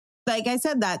like I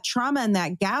said, that trauma and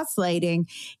that gaslighting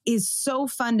is so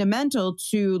fundamental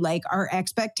to like our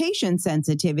expectation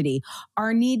sensitivity,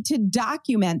 our need to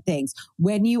document things.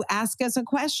 When you ask us a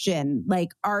question,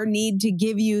 like our need to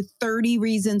give you 30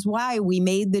 reasons why we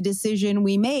made the decision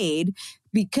we made,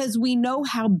 because we know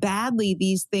how badly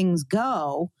these things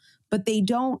go, but they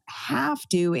don't have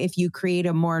to if you create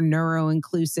a more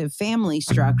neuro-inclusive family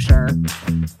structure.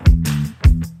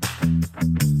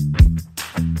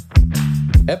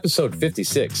 Episode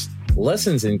 56,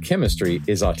 Lessons in Chemistry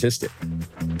is Autistic.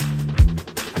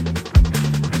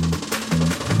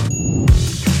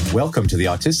 Welcome to the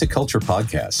Autistic Culture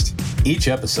Podcast. Each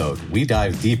episode, we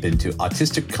dive deep into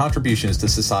autistic contributions to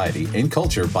society and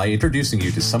culture by introducing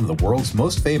you to some of the world's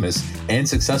most famous and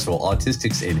successful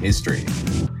autistics in history.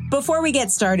 Before we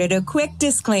get started, a quick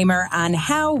disclaimer on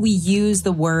how we use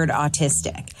the word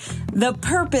autistic. The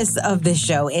purpose of this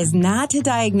show is not to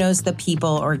diagnose the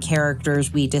people or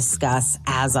characters we discuss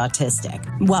as autistic.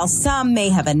 While some may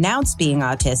have announced being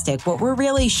autistic, what we're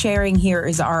really sharing here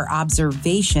is our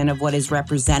observation of what is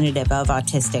representative of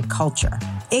autistic culture.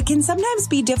 It can sometimes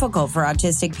be difficult for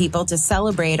autistic people to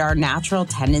celebrate our natural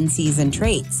tendencies and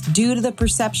traits due to the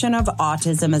perception of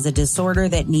autism as a disorder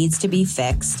that needs to be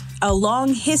fixed, a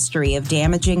long history of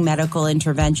damaging medical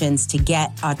interventions to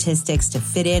get autistics to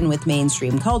fit in with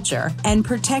mainstream culture, and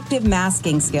protective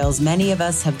masking skills many of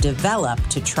us have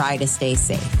developed to try to stay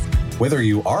safe. Whether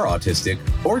you are autistic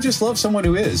or just love someone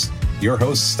who is, your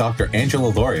hosts, Dr. Angela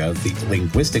Loria, the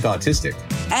linguistic autistic,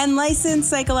 and licensed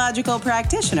psychological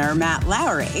practitioner Matt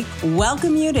Lowry,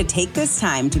 welcome you to take this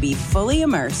time to be fully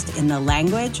immersed in the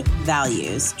language,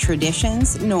 values,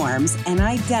 traditions, norms, and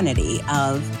identity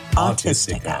of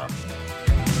Autistica.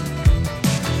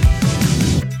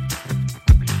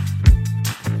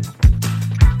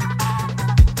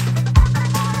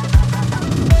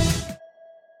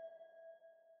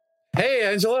 Hey,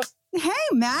 Angela. Hey,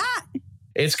 Matt.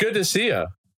 It's good to see you.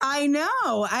 I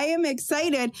know. I am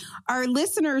excited. Our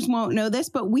listeners won't know this,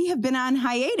 but we have been on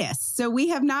hiatus. So we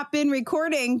have not been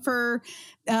recording for,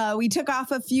 we took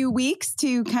off a few weeks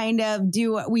to kind of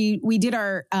do, we did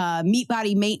our meat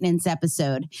body maintenance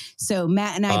episode. So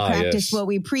Matt and I practiced what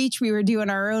we preach. We were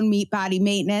doing our own meat body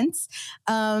maintenance.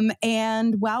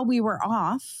 And while we were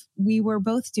off, we were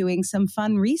both doing some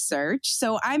fun research.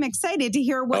 So I'm excited to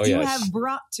hear what you have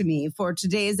brought to me for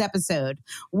today's episode.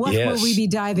 What will we be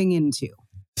diving into?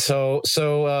 So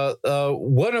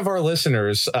one of our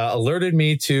listeners alerted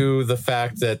me to the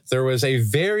fact that there was a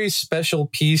very special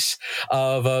piece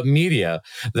of media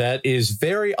that is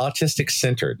very autistic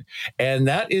centered, and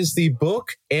that is the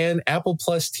book and Apple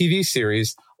Plus TV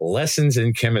series Lessons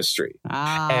in Chemistry.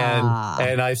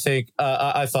 And I think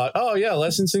I thought, oh yeah,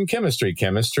 Lessons in Chemistry.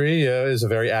 Chemistry is a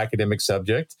very academic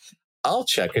subject. I'll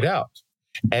check it out.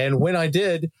 And when I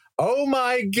did, oh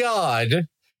my God.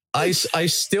 I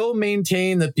still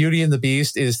maintain that Beauty and the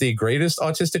Beast is the greatest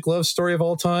autistic love story of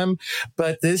all time,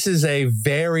 but this is a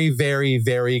very, very,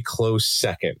 very close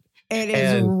second. It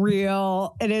is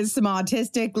real. It is some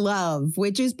autistic love,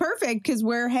 which is perfect because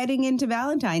we're heading into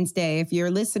Valentine's Day. If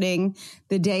you're listening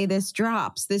the day this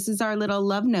drops, this is our little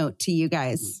love note to you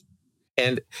guys.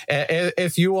 And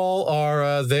if you all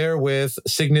are there with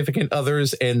significant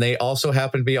others and they also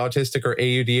happen to be autistic or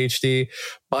ADHD,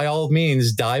 by all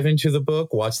means, dive into the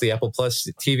book, watch the Apple Plus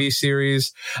TV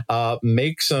series,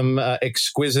 make some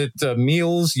exquisite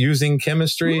meals using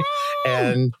chemistry.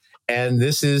 And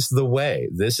this is the way.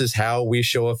 This is how we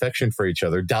show affection for each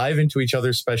other. Dive into each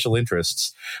other's special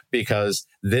interests, because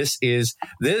this is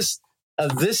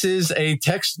a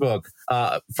textbook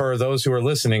for those who are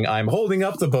listening. I'm holding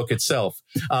up the book itself.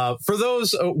 For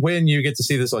those when you get to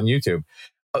see this on YouTube.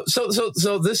 So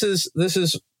this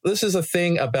is a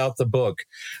thing about the book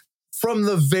from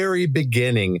the very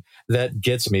beginning that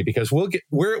gets me, because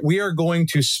we are going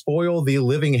to spoil the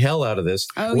living hell out of this.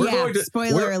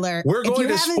 Spoiler alert. If you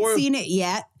haven't seen it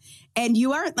yet, and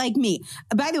you aren't like me.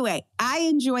 By the way, I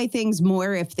enjoy things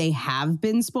more if they have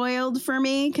been spoiled for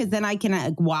me, because then I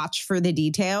can watch for the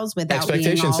details without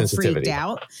being all freaked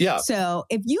out. Yeah. So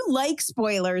if you like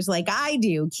spoilers like I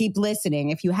do, keep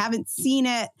listening. If you haven't seen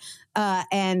it,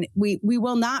 and we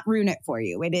will not ruin it for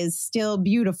you. It is still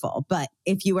beautiful. But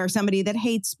if you are somebody that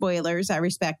hates spoilers, I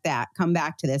respect that. Come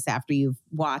back to this after you've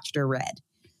watched or read.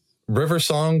 River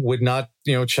Song would not,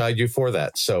 chide you for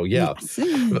that. So yeah,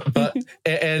 yes. But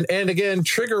and again,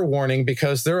 trigger warning,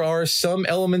 because there are some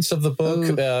elements of the book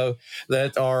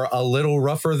that are a little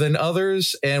rougher than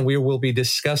others, and we will be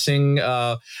discussing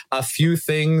a few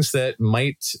things that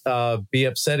might be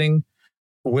upsetting.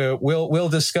 We'll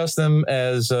discuss them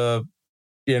as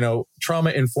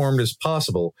trauma informed as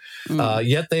possible.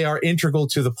 Yet they are integral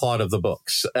to the plot of the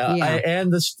books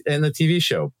and the TV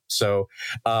show. So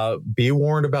be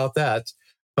warned about that.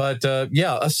 But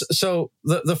so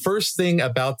the first thing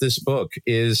about this book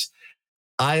is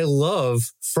I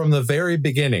love from the very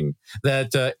beginning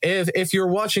that if you're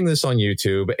watching this on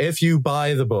YouTube, if you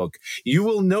buy the book, you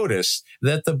will notice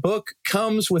that the book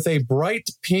comes with a bright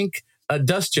pink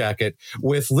dust jacket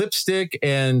with lipstick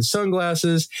and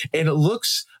sunglasses, and it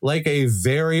looks like a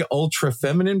very ultra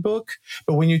feminine book.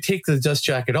 But when you take the dust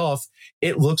jacket off,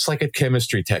 it looks like a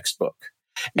chemistry textbook.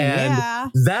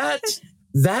 And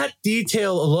that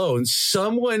detail alone,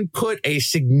 someone put a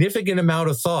significant amount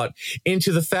of thought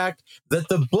into the fact that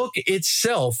the book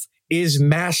itself is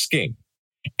masking.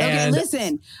 Okay,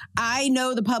 listen, I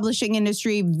know the publishing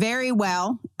industry very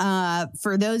well.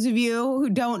 For those of you who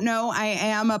don't know, I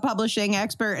am a publishing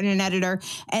expert and an editor.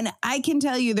 And I can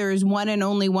tell you there is one and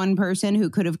only one person who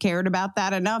could have cared about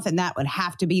that enough. And that would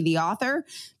have to be the author,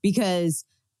 because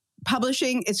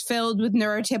publishing is filled with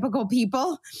neurotypical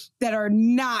people that are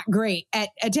not great at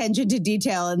attention to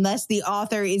detail unless the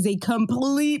author is a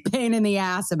complete pain in the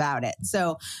ass about it.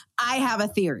 So I have a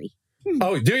theory.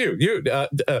 Oh, do you? Do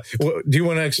you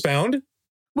want to expound?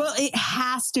 Well, it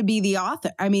has to be the author.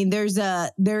 I mean,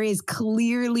 there is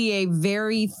clearly a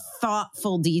very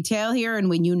thoughtful detail here. And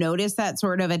when you notice that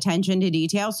sort of attention to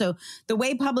detail, so the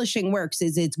way publishing works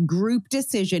is it's group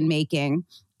decision making,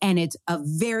 and it's a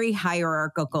very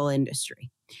hierarchical industry.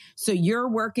 So you're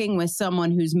working with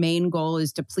someone whose main goal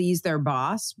is to please their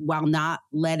boss while not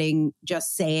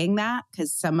just saying that,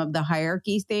 because some of the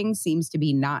hierarchy thing seems to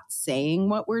be not saying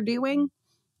what we're doing.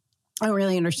 I don't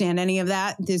really understand any of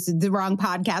that. This is the wrong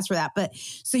podcast for that. But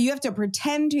so you have to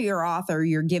pretend to your author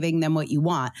you're giving them what you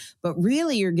want, but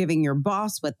really you're giving your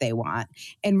boss what they want.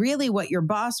 And really what your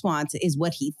boss wants is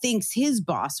what he thinks his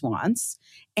boss wants.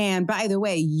 And by the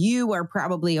way, you are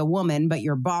probably a woman, but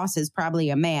your boss is probably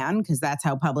a man, because that's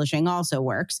how publishing also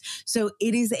works. So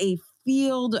it is a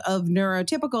field of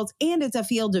neurotypicals, and it's a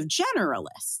field of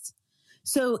generalists.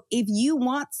 So if you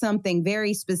want something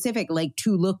very specific, like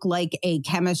to look like a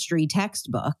chemistry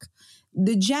textbook,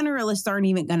 the generalists aren't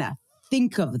even going to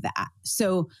think of that.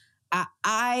 So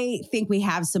I think we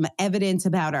have some evidence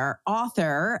about our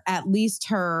author, at least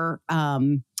her,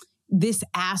 this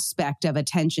aspect of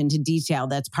attention to detail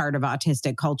that's part of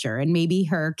autistic culture. And maybe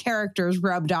her characters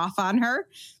rubbed off on her.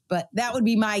 But that would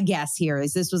be my guess here,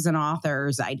 is this was an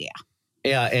author's idea.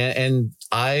 Yeah, and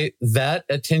that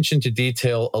attention to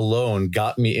detail alone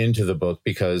got me into the book,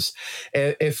 because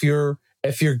if you're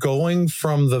going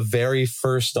from the very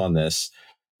first on this,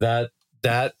 that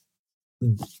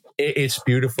it's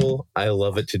beautiful. I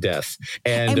love it to death.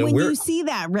 And when you see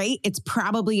that, right, it's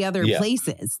probably other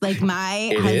places. Like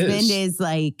my husband is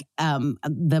like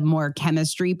the more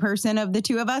chemistry person of the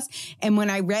two of us. And when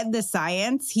I read the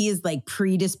science, he is like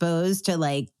predisposed to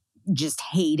like just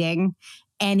hating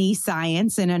any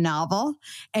science in a novel,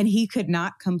 and he could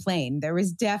not complain. There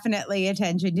was definitely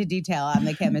attention to detail on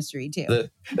the chemistry too.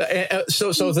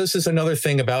 So this is another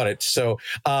thing about it. So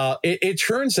it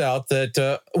turns out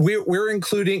that we're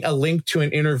including a link to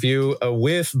an interview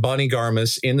with Bonnie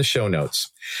Garmus in the show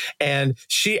notes. And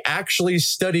she actually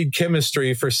studied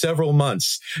chemistry for several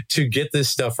months to get this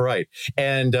stuff right.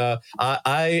 And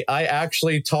I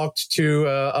actually talked to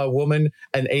a woman,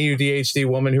 an AUDHD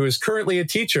woman who is currently a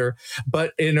teacher,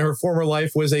 but in her former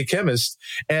life was a chemist.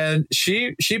 And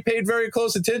she paid very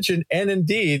close attention. And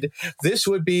indeed, this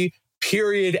would be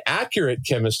period accurate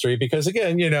chemistry, because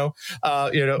again, you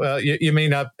may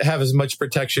not have as much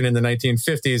protection in the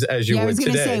 1950s as you would today. I was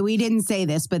going to say, we didn't say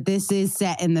this, but this is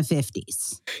set in the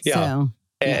 50s. Yeah. So,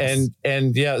 yes.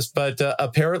 And yes, but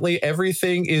apparently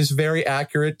everything is very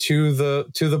accurate to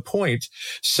the point.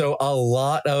 So a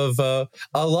lot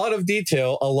of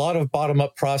detail, a lot of bottom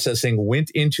up processing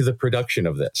went into the production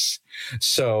of this.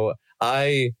 So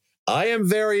I am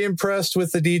very impressed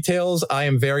with the details. I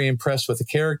am very impressed with the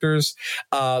characters.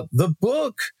 The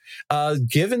book,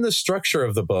 given the structure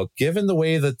of the book, given the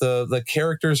way that the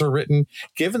characters are written,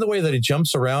 given the way that it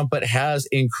jumps around but has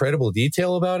incredible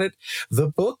detail about it, the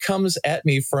book comes at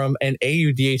me from an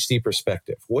AUDHD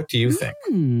perspective. What do you think?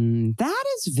 That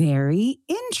is very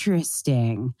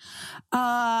interesting.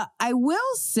 I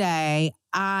will say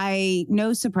I,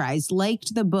 no surprise,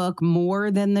 liked the book more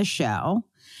than the show.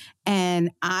 And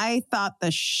I thought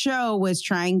the show was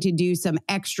trying to do some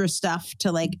extra stuff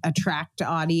to like attract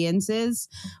audiences.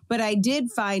 But I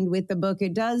did find with the book,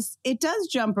 it does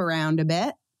jump around a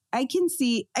bit. I can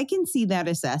see that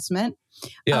assessment.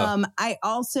 Yeah. I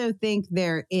also think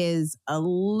there is a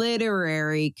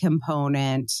literary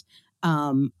component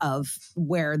of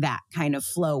where that kind of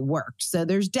flow worked. So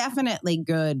there's definitely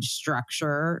good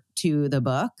structure to the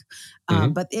book,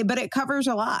 but it covers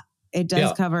a lot. It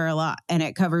does cover a lot, and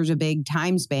it covers a big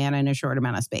time span in a short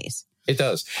amount of space. It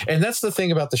does. And that's the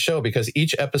thing about the show, because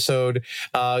each episode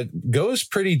goes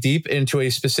pretty deep into a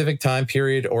specific time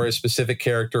period or a specific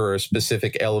character or a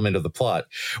specific element of the plot.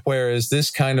 Whereas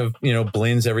this kind of,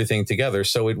 blends everything together.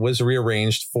 So it was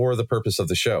rearranged for the purpose of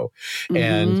the show.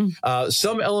 And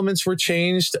some elements were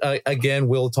changed. Again,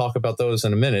 we'll talk about those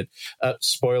in a minute.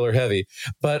 Spoiler heavy.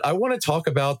 But I want to talk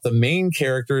about the main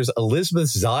characters, Elizabeth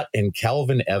Zott and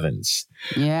Calvin Evans.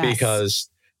 Yes. Because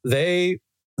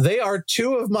they are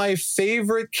two of my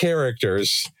favorite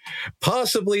characters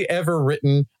possibly ever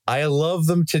written. I love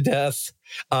them to death.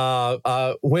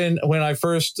 When I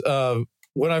first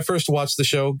watched the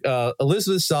show,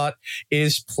 Elizabeth Zott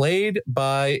is played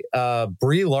by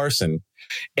Brie Larson.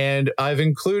 And I've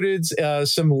included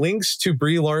some links to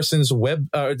Brie Larson's to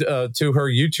her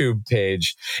YouTube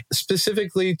page,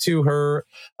 specifically to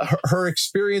her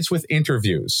experience with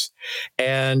interviews.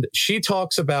 And she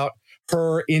talks about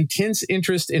her intense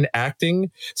interest in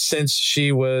acting since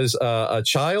she was a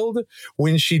child.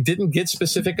 When she didn't get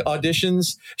specific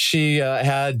auditions, she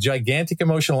had gigantic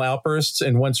emotional outbursts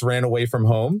and once ran away from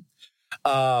home.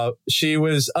 She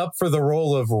was up for the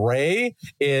role of Rey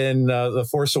in The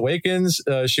Force Awakens.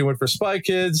 She went for Spy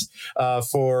Kids,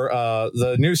 for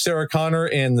the new Sarah Connor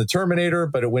in The Terminator,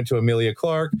 but it went to Emilia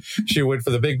Clarke. She went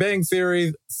for The Big Bang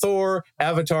Theory, Thor,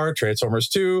 Avatar, Transformers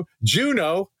 2,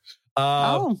 Juno.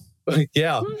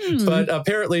 Yeah, but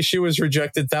apparently she was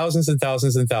rejected thousands and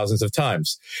thousands and thousands of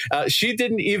times. She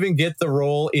didn't even get the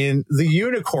role in The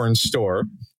Unicorn Store,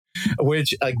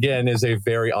 which again is a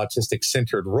very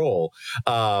autistic-centered role.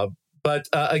 But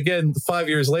again, 5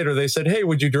 years later, they said, "Hey,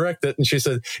 would you direct it?" And she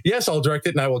said, "Yes, I'll direct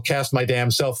it, and I will cast my damn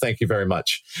self. Thank you very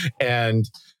much." And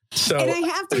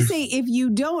I have to say, if you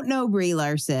don't know Brie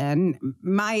Larson,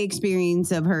 my experience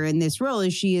of her in this role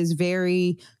is she is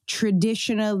very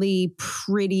traditionally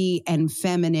pretty and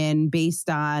feminine based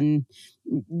on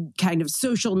kind of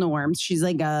social norms. She's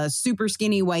like a super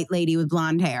skinny white lady with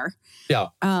blonde hair. Yeah.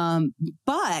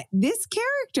 But this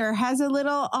character has a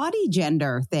little Audi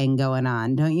gender thing going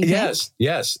on, don't you think?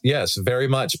 Yes, very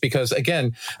much. Because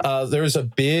again, there's a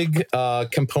big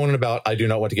component about, I do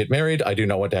not want to get married. I do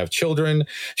not want to have children.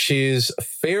 She's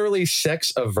fairly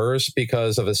sex averse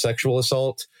because of a sexual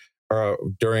assault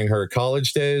during her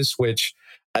college days, which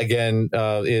again,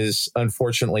 is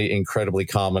unfortunately incredibly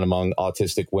common among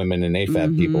autistic women and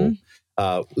AFAB people.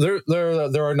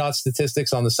 There are not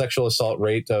statistics on the sexual assault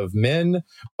rate of men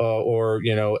or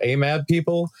AMAB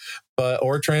people,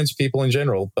 or trans people in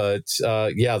general. But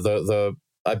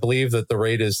I believe that the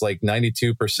rate is like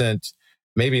 92%,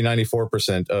 maybe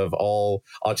 94% of all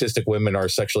autistic women are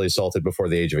sexually assaulted before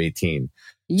the age of 18.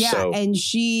 Yeah, and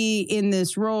she, in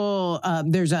this role,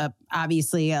 there's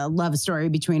obviously a love story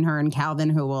between her and Calvin,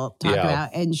 who we'll talk about.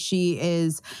 And she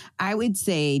is, I would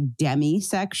say,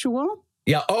 demisexual.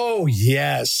 Yeah. Oh,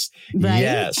 yes. Right?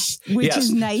 Yes. Which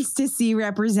is nice to see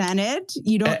represented.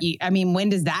 When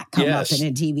does that come up in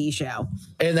a TV show?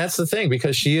 And that's the thing,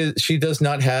 because she does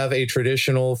not have a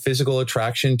traditional physical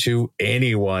attraction to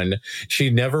anyone. She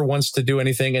never wants to do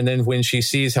anything. And then when she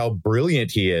sees how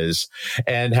brilliant he is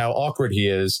and how awkward he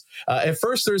is, at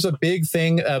first there's a big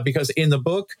thing because in the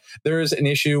book, there is an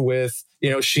issue with,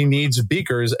 she needs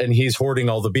beakers and he's hoarding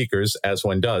all the beakers, as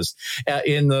one does.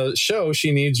 In the show,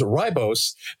 she needs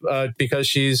ribose because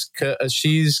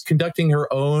she's conducting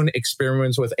her own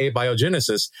experiments with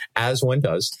abiogenesis, as one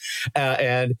does.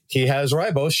 And he has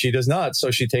ribose. She does not.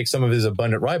 So she takes some of his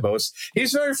abundant ribose.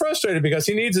 He's very frustrated because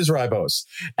he needs his ribose,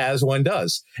 as one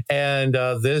does. And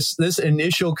this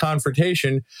initial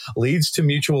confrontation leads to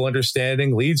mutual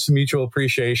understanding, leads to mutual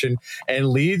appreciation, and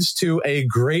leads to a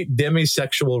great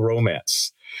demisexual romance.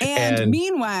 And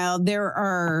meanwhile, there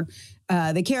are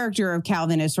the character of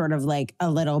Calvin is sort of like a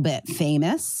little bit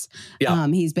famous. Yeah.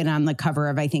 He's been on the cover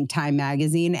of, I think, Time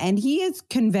magazine, and he is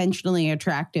conventionally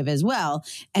attractive as well.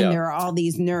 And there are all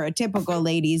these neurotypical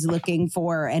ladies looking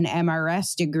for an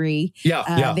MRS degree.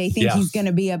 They think he's going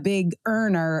to be a big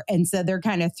earner. And so they're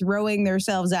kind of throwing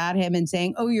themselves at him and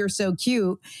saying, "Oh, you're so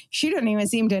cute." She doesn't even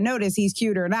seem to notice he's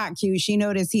cute or not cute. She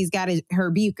noticed he's got her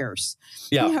beakers.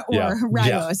 Or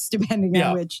ribose, depending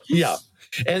on which. Yeah.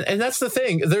 And that's the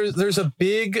thing. There's a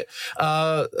big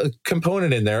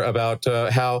component in there about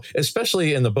how,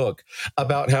 especially in the book,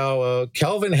 about how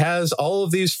Calvin has all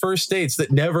of these first dates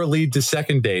that never lead to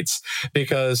second dates,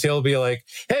 because he'll be like,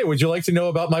 "Hey, would you like to know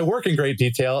about my work in great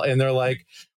detail?" And they're like,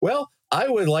 "Well, I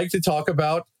would like to talk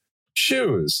about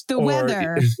shoes, the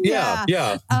weather.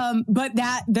 Yeah. But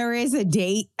that there is a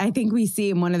date. I think we see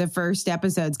in one of the first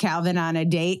episodes, Calvin on a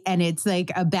date, and it's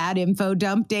like a bad info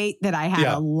dump date that I had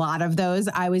a lot of those.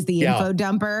 I was the info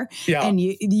dumper, and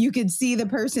you could see the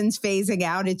person's phasing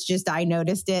out. It's just I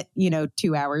noticed it,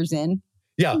 2 hours in.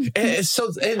 Yeah.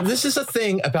 And this is a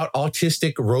thing about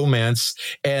autistic romance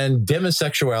and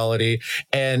demisexuality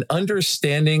and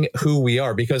understanding who we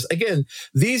are. Because again,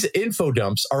 these info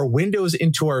dumps are windows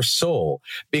into our soul.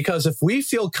 Because if we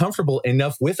feel comfortable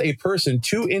enough with a person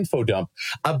to info dump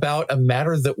about a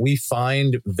matter that we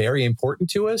find very important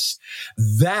to us,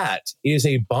 that is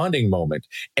a bonding moment.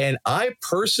 And I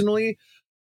personally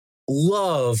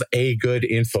love a good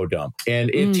info dump, and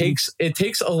it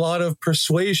takes a lot of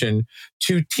persuasion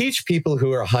to teach people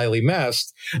who are highly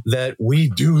masked that we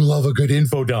do love a good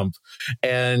info dump.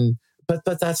 And but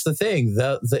that's the thing,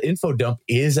 the info dump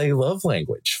is a love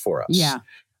language for us. Yeah.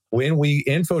 When we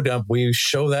info dump, we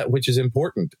show that which is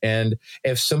important, and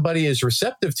if somebody is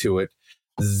receptive to it,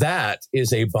 that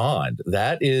is a bond.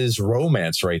 That is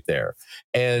romance right there.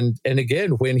 And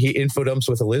again, when he info dumps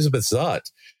with Elizabeth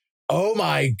Zott, oh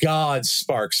my God,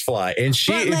 sparks fly. And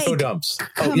she info dumps.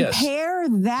 Compare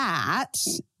that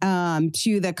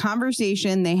to the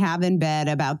conversation they have in bed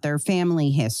about their family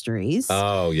histories.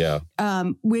 Oh, yeah.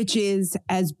 Which is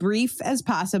as brief as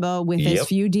possible with as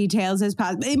few details as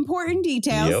possible. Important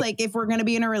details. Like if we're going to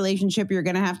be in a relationship, you're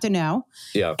going to have to know.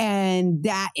 Yeah. And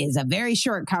that is a very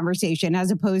short conversation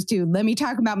as opposed to let me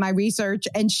talk about my research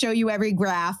and show you every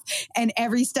graph and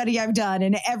every study I've done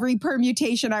and every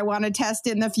permutation I want to test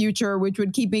in the future, which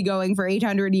would keep me going for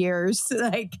 800 years.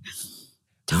 Like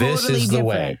totally this is different. The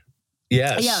way.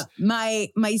 Yes. Yeah. My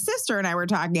sister and I were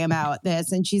talking about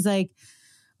this, and she's like,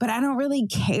 but I don't really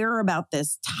care about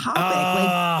this topic.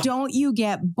 Like, don't you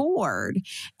get bored?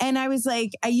 And I was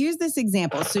like, I use this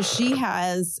example. So she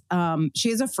has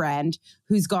a friend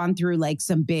who's gone through like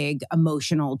some big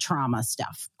emotional trauma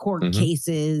stuff, court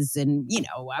cases and,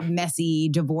 messy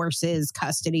divorces,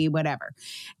 custody, whatever.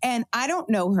 And I don't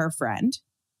know her friend.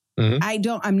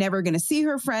 I'm never going to see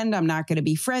her friend. I'm not going to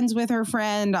be friends with her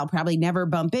friend. I'll probably never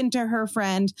bump into her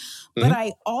friend. But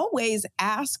I always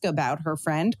ask about her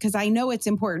friend because I know it's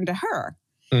important to her.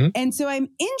 And so I'm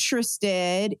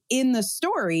interested in the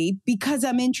story because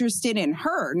I'm interested in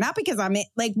her, not because I'm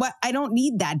like, what? I don't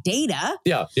need that data.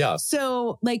 Yeah. Yeah.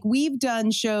 So like we've done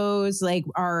shows like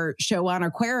our show on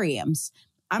aquariums.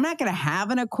 I'm not going to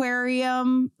have an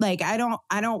aquarium. Like I don't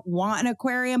want an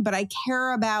aquarium, but I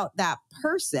care about that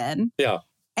person. Yeah.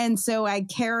 And so I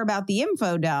care about the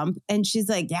info dump. And she's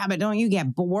like, yeah, but don't you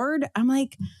get bored? I'm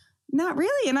like, not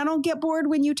really. And I don't get bored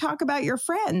when you talk about your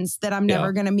friends that I'm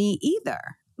never going to meet either.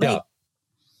 Like,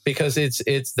 because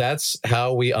that's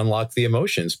how we unlock the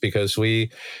emotions, because we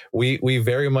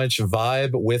very much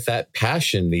vibe with that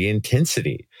passion, the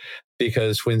intensity.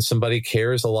 Because when somebody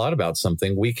cares a lot about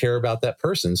something, we care about that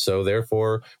person. So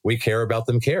therefore, we care about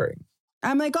them caring.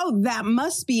 I'm like, oh, that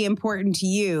must be important to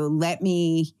you. Let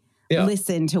me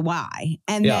listen to why.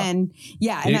 And then,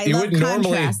 and I love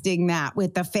contrasting that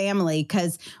with the family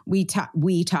because we talk,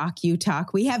 you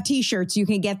talk. We have T-shirts. You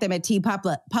can get them at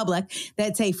TeePublic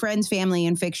that say friends, family,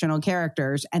 and fictional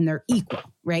characters, and they're equal,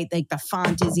 right? Like the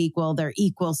font is equal. They're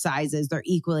equal sizes. They're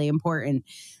equally important.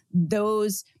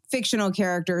 Those fictional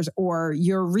characters or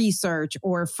your research,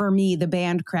 or for me, the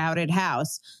band Crowded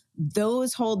House,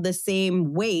 those hold the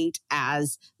same weight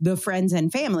as the friends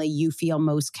and family you feel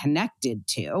most connected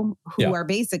to, who are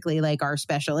basically like our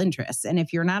special interests. And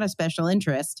if you're not a special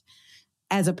interest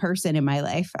as a person in my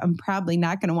life, I'm probably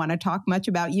not going to want to talk much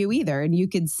about you either. And you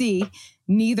could see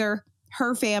neither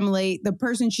her family, the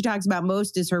person she talks about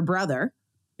most is her brother,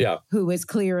 who is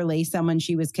clearly someone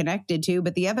she was connected to,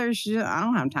 but the others, I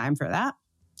don't have time for that.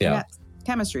 I got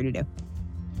chemistry to do.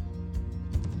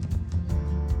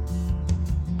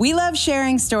 We love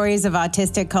sharing stories of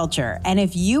autistic culture. And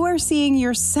if you are seeing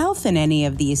yourself in any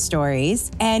of these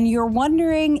stories and you're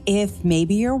wondering if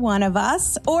maybe you're one of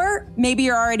us, or maybe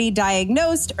you're already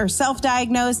diagnosed or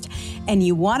self-diagnosed, and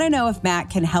you want to know if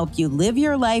Matt can help you live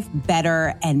your life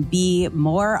better and be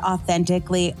more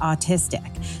authentically autistic,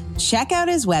 check out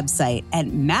his website at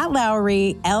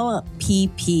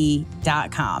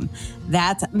mattlowrylpp.com.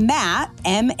 That's Matt,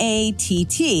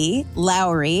 M-A-T-T,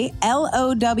 Lowry,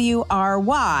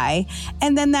 L-O-W-R-Y.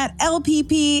 And then that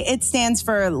LPP, it stands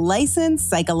for Licensed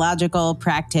Psychological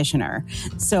Practitioner.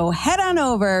 So head on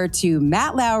over to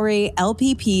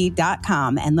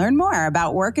mattlowrylpp.com and learn more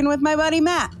about working with my buddy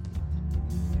Matt.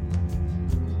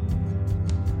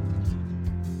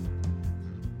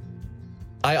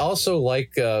 I also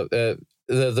like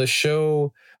the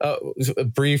show, a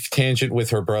brief tangent with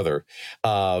her brother.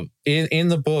 In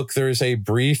the book, there's a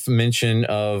brief mention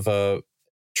of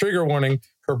trigger warning,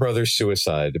 her brother's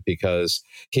suicide, because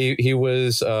he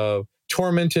was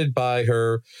tormented by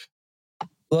her,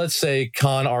 let's say,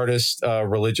 con artist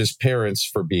religious parents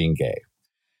for being gay.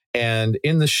 And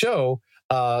in the show,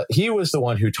 he was the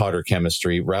one who taught her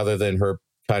chemistry rather than her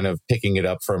kind of picking it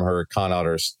up from her con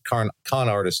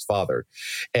artist father.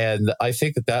 And I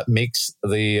think that makes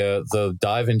the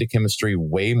dive into chemistry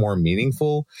way more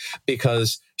meaningful,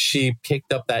 because she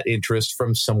picked up that interest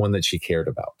from someone that she cared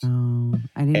about. Oh,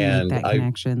 I didn't make that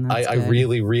connection. I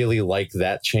really, really like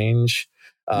that change.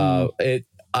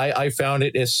 I found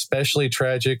it especially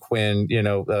tragic when,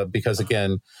 because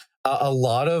again, a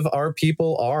lot of our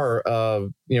people are,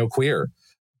 queer,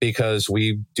 because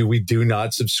we do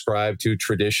not subscribe to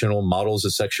traditional models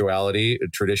of sexuality,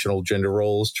 traditional gender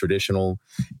roles, traditional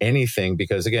anything.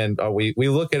 Because again, we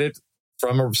look at it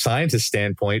from a scientist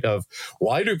standpoint of,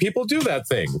 why do people do that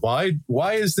thing?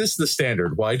 Why is this the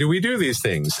standard? Why do we do these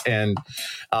things? And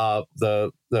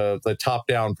the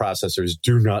top-down processors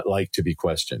do not like to be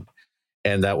questioned.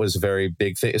 And that was a very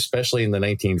big thing, especially in the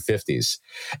 1950s.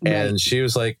 Right. And she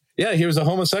was like, yeah, he was a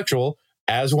homosexual,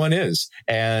 as one is.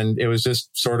 And it was just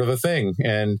sort of a thing.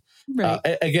 And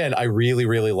again, I really,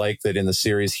 really like that in the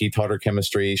series, he taught her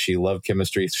chemistry. She loved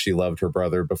chemistry. She loved her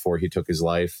brother before he took his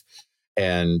life.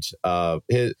 And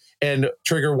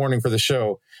trigger warning for the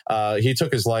show, he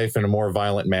took his life in a more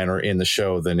violent manner in the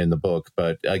show than in the book.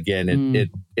 But again,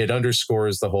 it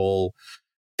underscores the whole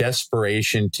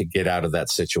desperation to get out of that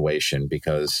situation,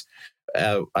 because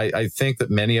I think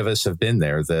that many of us have been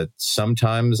there, that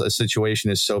sometimes a situation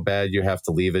is so bad you have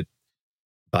to leave it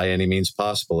by any means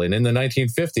possible. And in the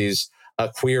 1950s, a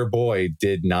queer boy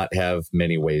did not have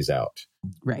many ways out.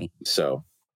 Right. So,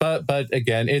 but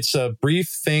again, it's a brief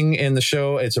thing in the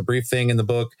show. It's a brief thing in the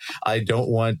book. I don't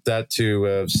want that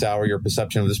to sour your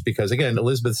perception of this, because again,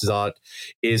 Elizabeth Zott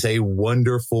is a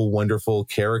wonderful, wonderful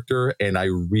character. And I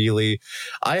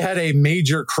had a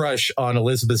major crush on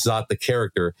Elizabeth Zott, the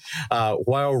character,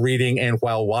 while reading and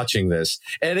while watching this.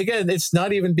 And again, it's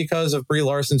not even because of Brie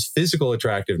Larson's physical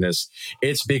attractiveness.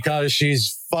 It's because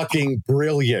she's fucking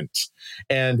brilliant.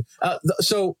 And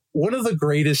so one of the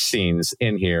greatest scenes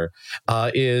in here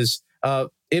is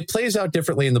it plays out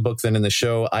differently in the book than in the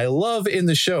show. I love in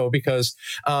the show because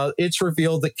it's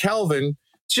revealed that Calvin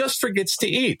just forgets to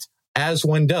eat, as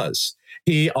one does.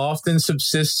 He often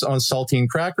subsists on saltine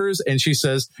crackers, and she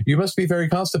says, "You must be very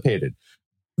constipated."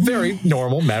 Very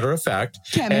normal, matter of fact.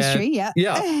 Chemistry, and,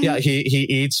 yeah. He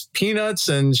eats peanuts,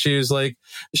 and she's like,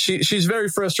 she's very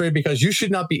frustrated because you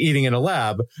should not be eating in a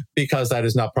lab, because that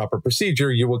is not proper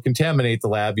procedure. You will contaminate the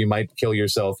lab. You might kill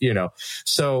yourself,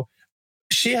 So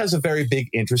she has a very big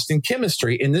interest in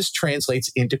chemistry, and this translates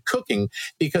into cooking,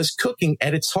 because cooking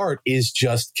at its heart is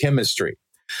just chemistry.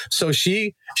 So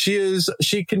she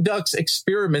conducts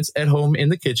experiments at home in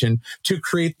the kitchen to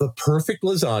create the perfect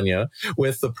lasagna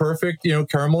with the perfect,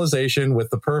 caramelization, with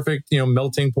the perfect,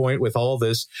 melting point, with all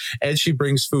this. And she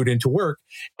brings food into work,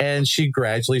 and she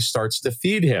gradually starts to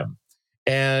feed him.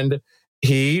 And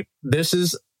this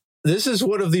is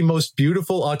one of the most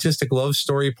beautiful autistic love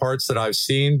story parts that I've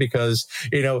seen, because,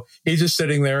 he's just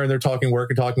sitting there and they're talking work.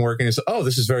 And he says, "Oh,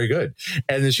 this is very good."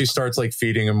 And then she starts like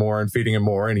feeding him more.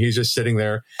 And he's just sitting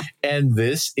there. And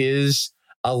this is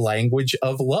a language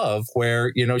of love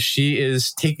where, she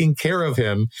is taking care of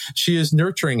him. She is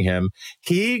nurturing him.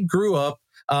 He grew up,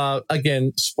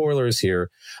 again, spoilers here.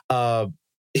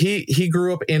 He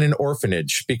grew up in an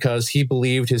orphanage because he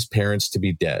believed his parents to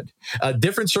be dead.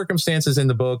 Different circumstances in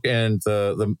the book and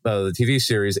the TV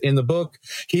series. In the book,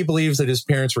 he believes that his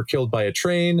parents were killed by a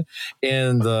train.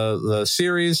 In the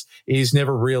series, he's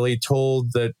never really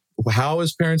told that how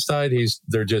his parents died.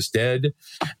 They're just dead.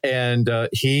 And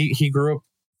he grew up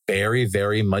very,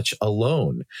 very much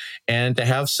alone. And to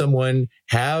have someone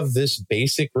have this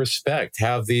basic respect,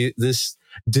 have this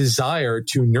desire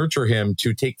to nurture him,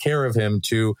 to take care of him,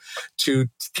 to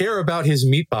care about his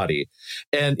meat body.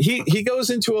 And he goes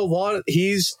into a lot,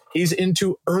 he's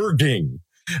into erging.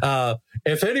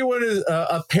 If anyone is,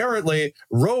 apparently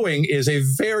rowing is a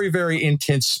very, very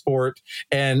intense sport,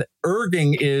 and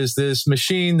erging is this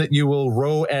machine that you will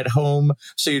row at home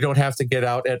so you don't have to get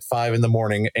out at 5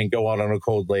 a.m. and go out on a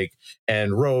cold lake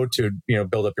and row to,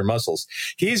 build up your muscles.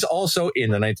 He's also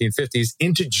in the 1950s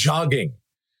into jogging.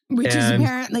 Which is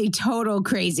apparently total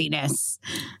craziness.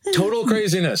 Total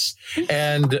craziness.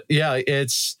 And yeah,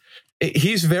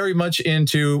 he's very much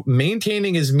into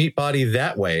maintaining his meat body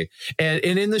that way. And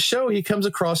in the show, he comes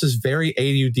across as very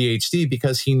ADHD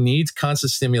because he needs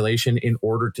constant stimulation in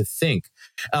order to think.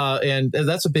 And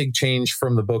that's a big change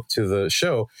from the book to the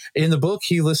show. In the book,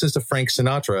 he listens to Frank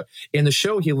Sinatra. In the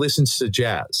show, he listens to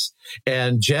jazz.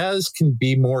 And jazz can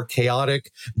be more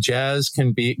chaotic. Jazz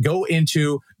can go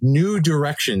into new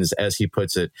directions, as he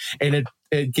puts it. And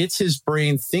it gets his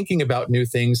brain thinking about new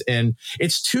things, and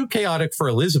it's too chaotic for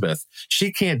Elizabeth.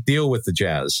 She can't deal with the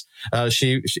jazz.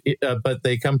 But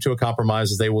they come to a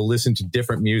compromise as they will listen to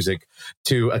different music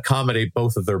to accommodate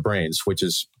both of their brains, which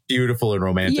is beautiful and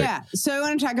romantic. Yeah. So I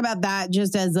want to talk about that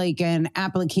just as like an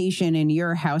application in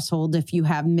your household if you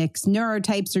have mixed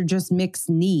neurotypes or just mixed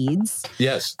needs.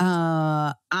 Yes.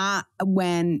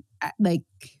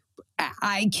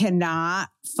 I cannot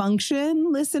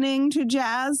function listening to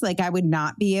jazz. Like I would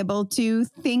not be able to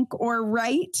think or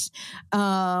write.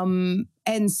 And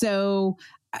so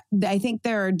I think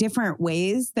there are different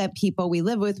ways that people we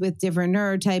live with different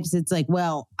neurotypes. It's like,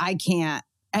 well, I can't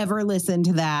ever listen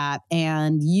to that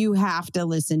and you have to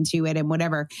listen to it and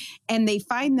whatever. And they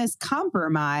find this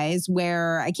compromise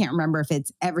where I can't remember if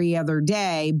it's every other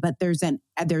day, but there's a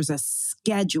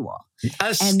schedule.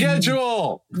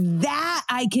 Schedule that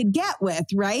I could get with,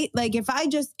 right? Like if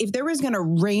there was going to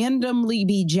randomly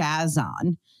be jazz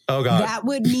on, oh God, that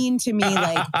would mean to me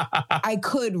like I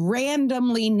could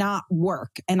randomly not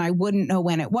work and I wouldn't know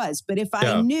when it was. But if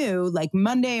I knew like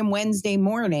Monday and Wednesday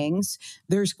mornings,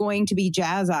 there's going to be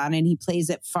jazz on and he plays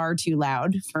it far too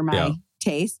loud for my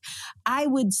taste, I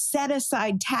would set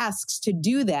aside tasks to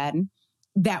do then.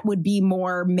 That would be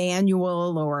more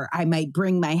manual, or I might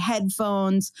bring my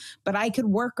headphones, but I could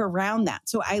work around that.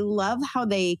 So I love how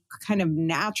they kind of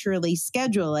naturally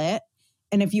schedule it.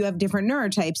 And if you have different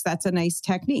neurotypes, that's a nice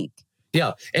technique.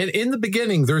 Yeah. And in the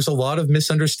beginning, there's a lot of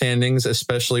misunderstandings,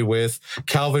 especially with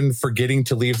Calvin forgetting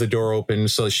to leave the door open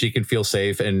so she can feel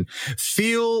safe and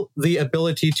feel the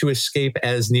ability to escape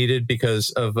as needed because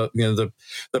of the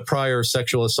prior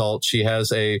sexual assault. She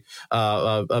has a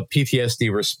PTSD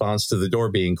response to the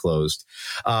door being closed.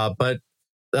 But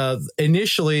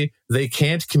initially, they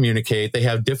can't communicate. They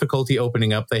have difficulty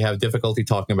opening up. They have difficulty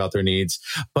talking about their needs.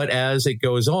 But as it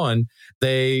goes on,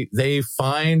 they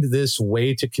find this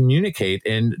way to communicate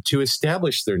and to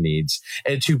establish their needs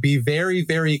and to be very,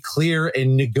 very clear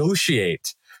and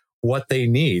negotiate what they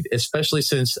need, especially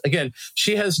since, again,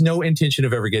 she has no intention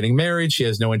of ever getting married. She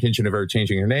has no intention of ever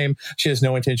changing her name. She has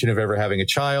no intention of ever having a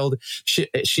child.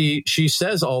 She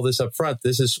says all this up front.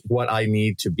 This is what I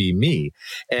need to be me.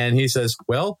 And he says,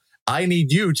 well, I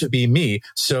need you to be me.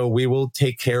 So we will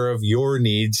take care of your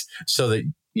needs so that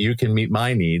you can meet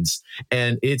my needs.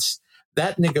 And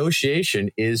that negotiation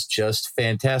is just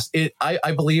fantastic.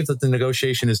 I believe that the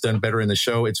negotiation is done better in the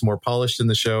show. It's more polished in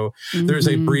the show. Mm-hmm. There's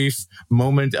a brief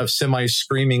moment of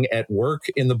semi-screaming at work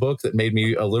in the book that made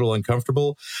me a little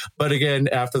uncomfortable. But again,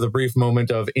 after the brief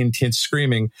moment of intense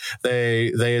screaming,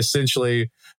 they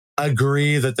essentially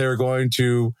agree that they're going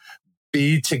to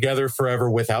be together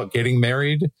forever without getting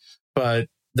married. But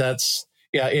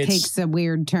it takes a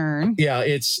weird turn. Yeah,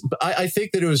 I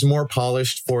think that it was more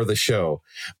polished for the show.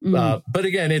 But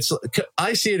again,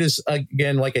 I see it as,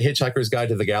 again, like a Hitchhiker's Guide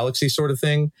to the Galaxy sort of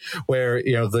thing, where,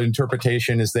 the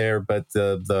interpretation is there, but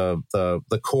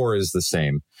the core is the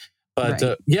same. But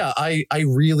right. I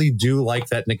really do like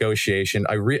that negotiation.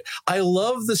 I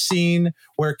love the scene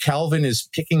where Calvin is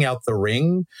picking out the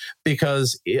ring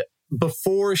because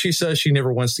before she says she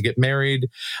never wants to get married,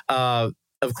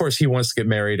 of course, he wants to get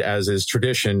married, as is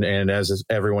tradition, and as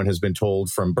everyone has been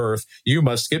told from birth, you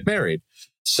must get married.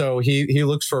 So he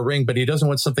looks for a ring, but he doesn't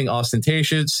want something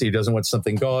ostentatious. He doesn't want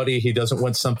something gaudy. He doesn't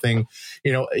want something,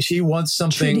 he wants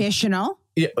something traditional.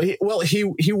 Yeah,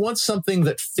 he wants something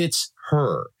that fits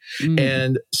her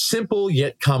and simple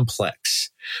yet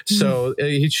complex. So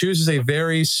he chooses a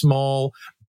very small,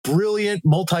 brilliant,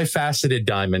 multifaceted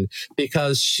diamond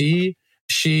because she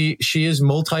is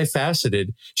multifaceted.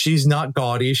 She's not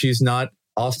gaudy. She's not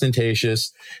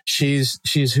ostentatious. She's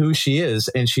who she is,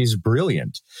 and she's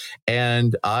brilliant.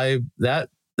 And that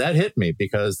hit me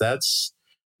because that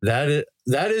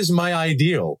is my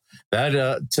ideal.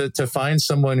 That to find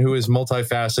someone who is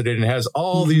multifaceted and has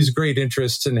all these great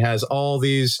interests and has all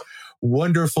these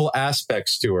wonderful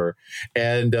aspects to her,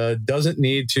 and doesn't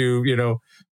need to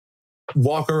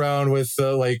walk around with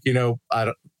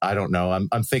I don't know.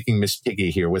 I'm thinking Miss Piggy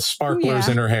here with sparklers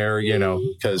in her hair,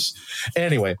 because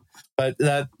anyway, but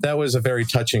that was a very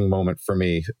touching moment for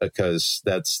me because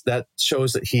that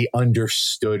shows that he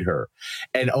understood her.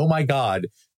 And oh my God,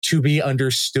 to be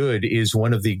understood is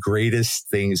one of the greatest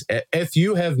things. If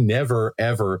you have never,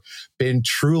 ever been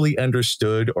truly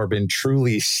understood or been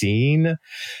truly seen.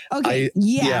 Okay.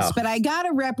 But I got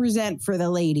to represent for the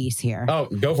ladies here. Oh,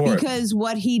 go for it. Because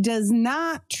what he does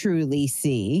not truly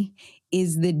see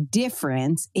is the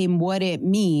difference in what it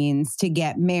means to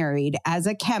get married as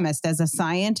a chemist, as a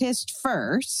scientist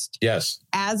first. Yes.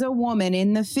 As a woman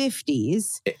in the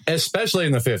 50s. Especially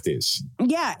in the 50s.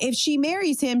 Yeah. If she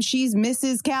marries him, she's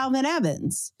Mrs. Calvin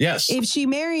Evans. Yes. If she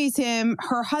marries him,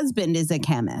 her husband is a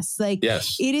chemist. Like,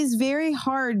 yes. It is very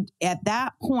hard at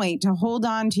that point to hold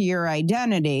on to your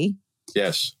identity.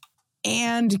 Yes.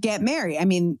 And get married. I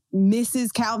mean,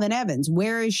 Mrs. Calvin Evans,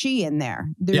 where is she in there?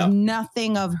 There's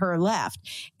nothing of her left.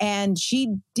 And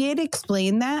she did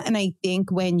explain that. And I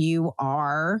think when you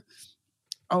are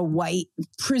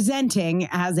presenting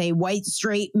as a white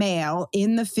straight male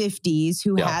in the 50s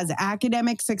who has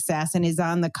academic success and is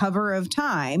on the cover of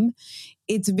Time,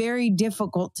 it's very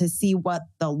difficult to see what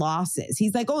the loss is.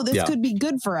 He's like, oh, this could be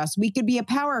good for us. We could be a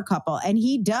power couple. And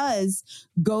he does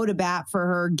go to bat for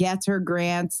her, gets her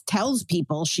grants, tells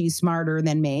people she's smarter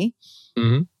than me.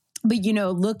 Mm-hmm. But,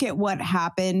 look at what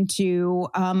happened to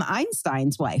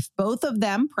Einstein's wife. Both of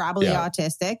them probably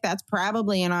autistic. That's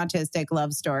probably an autistic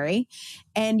love story.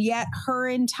 And yet her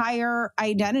entire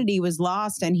identity was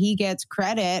lost. And he gets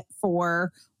credit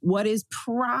for what is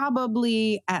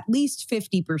probably at least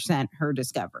 50% her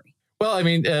discovery. Well, I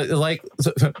mean, like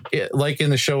in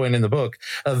the show and in the book,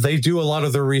 they do a lot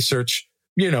of their research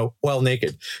while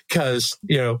naked, because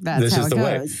this is the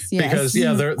way. Yes. Because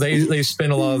they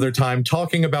spend a lot of their time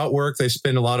talking about work. They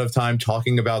spend a lot of time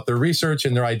talking about their research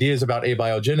and their ideas about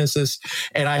abiogenesis.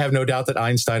 And I have no doubt that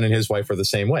Einstein and his wife are the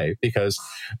same way, because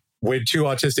when two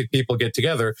autistic people get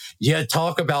together, you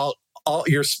talk about all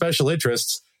your special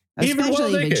interests.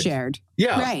 Even shared.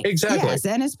 Yeah, right. Exactly. Yes,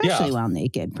 and especially while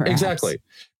naked, perhaps. Exactly.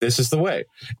 This is the way.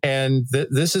 And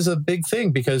this is a big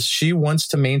thing, because she wants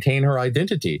to maintain her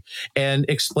identity. And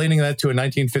explaining that to a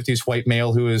 1950s white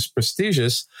male who is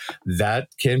prestigious, that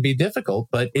can be difficult,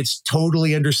 but it's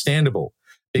totally understandable,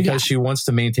 because she wants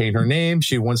to maintain her name.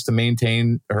 She wants to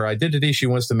maintain her identity. She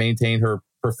wants to maintain her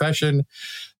profession.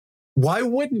 Why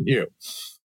wouldn't you?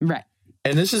 Right.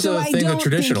 And this is a thing of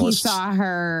traditionalists. I don't think he saw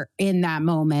her in that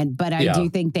moment, but I do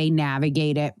think they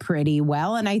navigate it pretty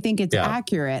well. And I think it's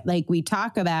accurate. Like, we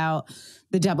talk about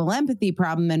the double empathy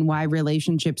problem and why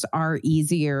relationships are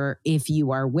easier if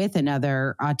you are with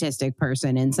another autistic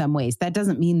person in some ways. That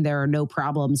doesn't mean there are no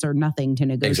problems or nothing to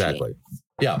negotiate. Exactly.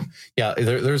 Yeah. Yeah.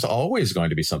 There's always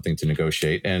going to be something to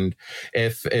negotiate. And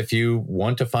if you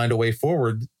want to find a way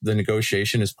forward, the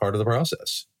negotiation is part of the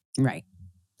process. Right.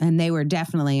 And they were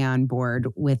definitely on board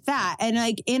with that. And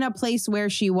like, in a place where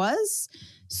she was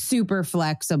super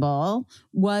flexible,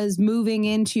 was moving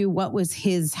into what was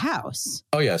his house.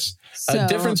 Oh, yes.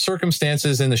 Different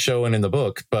circumstances in the show and in the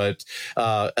book. But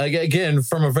again,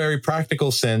 from a very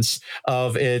practical sense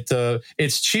of it,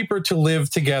 it's cheaper to live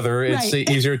together. It's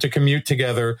easier to commute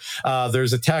together.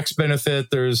 There's a tax benefit.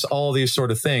 There's all these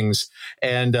sort of things.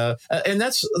 And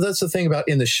that's the thing about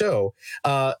in the show.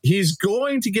 He's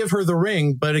going to give her the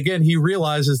ring. But again, he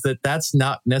realizes that that's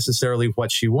not necessarily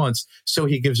what she wants. So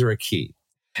he gives her a key.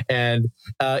 And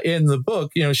in the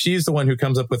book, she's the one who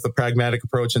comes up with the pragmatic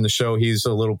approach. In the show, he's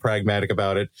a little pragmatic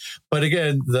about it. But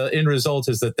again, the end result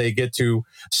is that they get to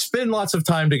spend lots of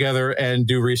time together and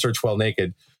do research while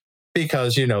naked,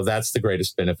 because, that's the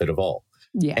greatest benefit of all.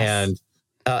 Yes.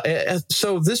 And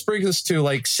so this brings us to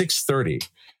like 6:30.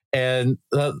 And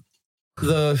the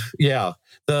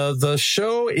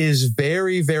show is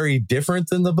very, very different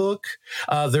than the book.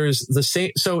 There's the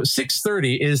same. So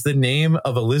 6:30 is the name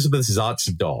of Elizabeth Zott's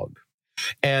dog.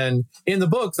 And in the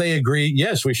book, they agree,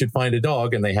 yes, we should find a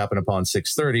dog. And they happen upon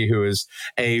 6:30, who is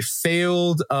a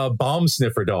failed bomb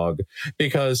sniffer dog.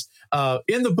 Because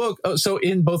in the book, so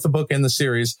in both the book and the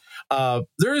series,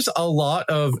 there's a lot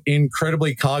of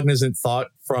incredibly cognizant thought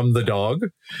from the dog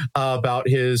about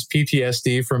his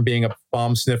PTSD from being a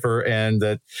bomb sniffer. And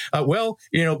that,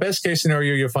 best case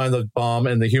scenario, you find the bomb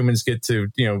and the humans get to,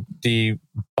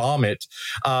 de-bomb it.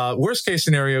 Worst case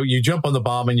scenario, you jump on the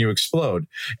bomb and you explode.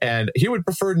 And he would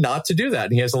prefer not to do that.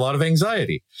 And he has a lot of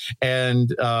anxiety.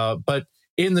 And, but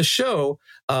in the show,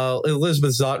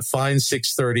 Elizabeth Zott finds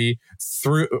 6:30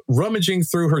 rummaging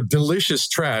through her delicious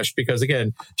trash, because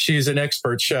again, she's an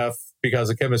expert chef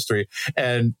because of chemistry,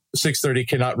 and 6:30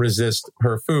 cannot resist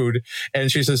her food.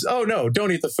 And she says, oh no,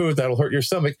 don't eat the food. That'll hurt your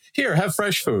stomach. Here, have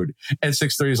fresh food. And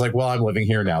 6:30 is like, well, I'm living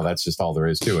here now. That's just all there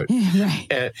is to it.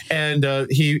 Right. And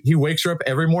he wakes her up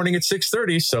every morning at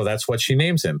 6:30. So that's what she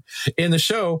names him. In the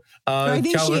show, I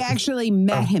think she actually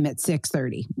met him at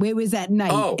 6:30. It was at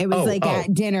night. It was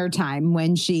at dinner time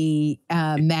when she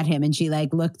met him, and she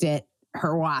looked at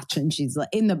her watch, and she's like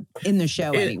in the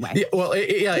show anyway.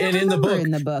 And in the book,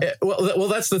 well,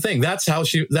 that's the thing. That's how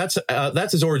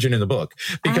that's his origin in the book,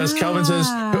 because Calvin says,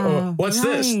 "What's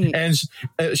this?"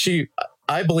 And she,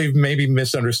 I believe, maybe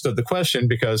misunderstood the question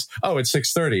because it's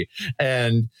 6:30,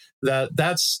 and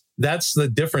that's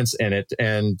the difference in it,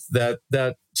 and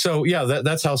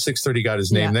that's how 6:30 got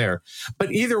his name there.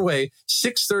 But either way,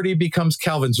 6:30 becomes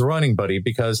Calvin's running buddy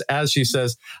because, as she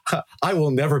says, I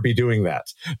will never be doing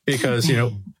that because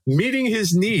meeting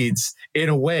his needs in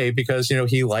a way because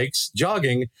he likes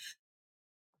jogging.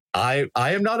 I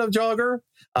am not a jogger.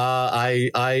 I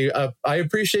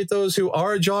appreciate those who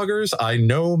are joggers. I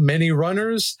know many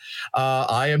runners.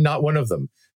 I am not one of them.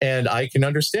 And I can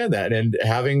understand that. And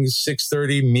having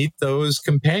 6:30 meet those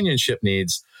companionship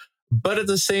needs. But at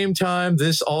the same time,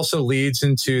 this also leads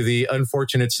into the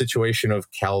unfortunate situation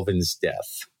of Calvin's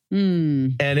death.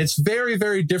 And it's very,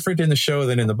 very different in the show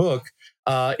than in the book.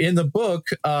 In the book,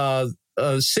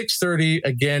 6:30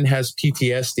 again has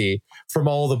PTSD from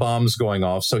all the bombs going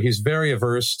off. So he's very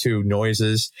averse to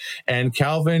noises. And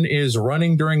Calvin is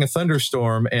running during a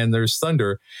thunderstorm and there's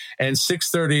thunder. And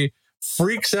 6:30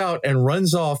 freaks out and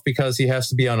runs off because he has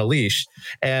to be on a leash.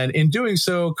 And in doing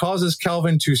so, causes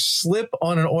Calvin to slip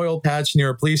on an oil patch near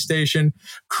a police station,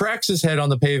 cracks his head on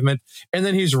the pavement, and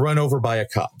then he's run over by a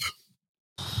cop.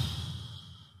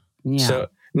 Yeah. So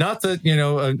not that,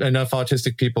 enough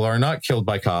autistic people are not killed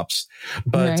by cops,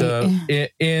 but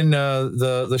in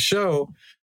the show,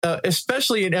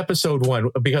 especially in episode 1,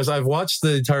 because I've watched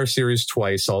the entire series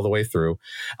twice all the way through.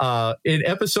 In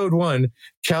episode 1,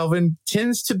 Calvin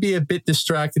tends to be a bit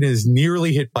distracted and is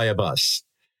nearly hit by a bus.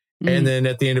 And then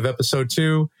at the end of episode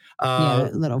 2, a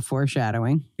little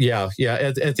foreshadowing. Yeah.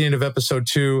 At the end of episode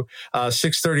 2,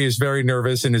 6:30 is very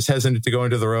nervous and is hesitant to go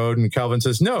into the road. And Calvin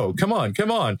says, "No, come on."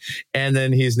 And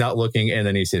then he's not looking, and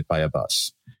then he's hit by a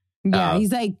bus. Yeah,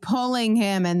 he's like pulling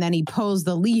him, and then he pulls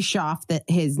the leash off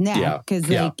his neck because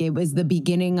it was the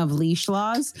beginning of leash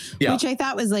laws, which I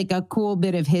thought was like a cool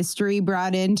bit of history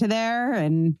brought into there.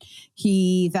 And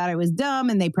he thought it was dumb,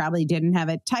 and they probably didn't have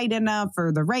it tight enough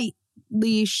or the right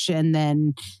leash, and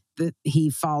then he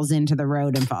falls into the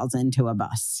road and falls into a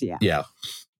bus. Yeah,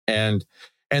 and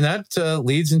that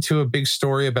leads into a big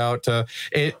story about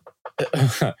it.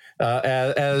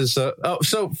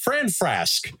 So Fran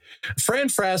Frask. Fran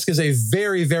Frask is a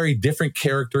very, very different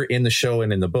character in the show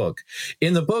and in the book.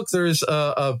 In the book, there's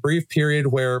a brief period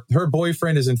where her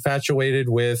boyfriend is infatuated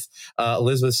with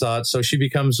Elizabeth Zott, so she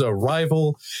becomes a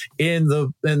rival. In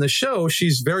the show,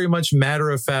 she's very much matter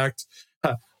of fact.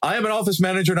 I am an office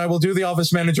manager and I will do the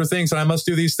office manager things and I must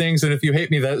do these things. And if you hate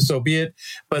me, so be it.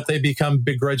 But they become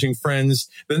begrudging friends.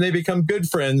 Then they become good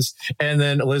friends. And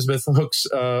then Elizabeth hooks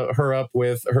her up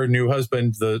with her new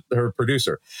husband, her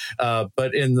producer.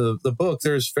 But in the book,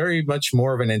 there's very much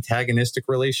more of an antagonistic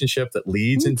relationship that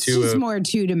leads into it's more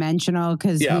two-dimensional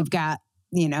because we've got,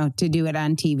 to do it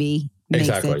on TV.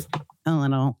 Exactly. Makes it a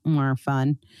little more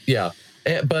fun. Yeah.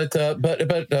 But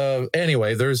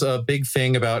anyway, there's a big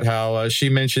thing about how she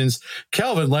mentions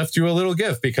Calvin left you a little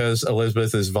gift because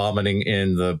Elizabeth is vomiting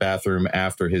in the bathroom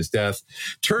after his death.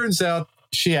 Turns out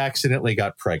she accidentally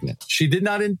got pregnant. She did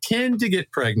not intend to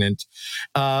get pregnant.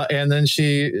 And then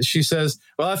she says,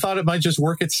 well, I thought it might just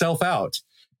work itself out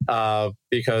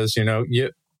because,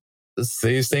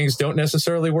 these things don't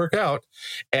necessarily work out.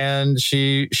 And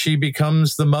she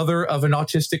becomes the mother of an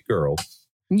autistic girl.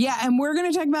 Yeah, and we're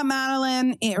going to talk about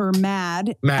Madeline or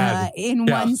Mad. In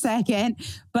 1 second.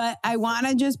 But I want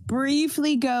to just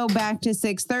briefly go back to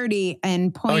 6:30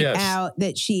 and point out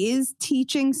that she is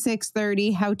teaching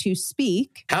 6:30 how to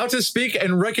speak. How to speak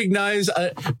and recognize,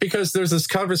 because there's this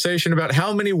conversation about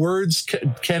how many words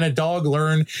can a dog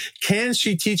learn? Can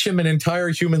she teach him an entire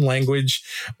human language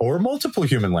or multiple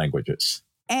human languages?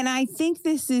 And I think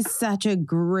this is such a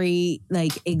great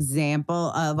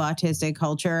example of autistic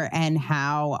culture and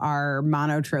how our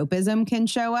monotropism can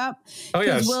show up. Oh,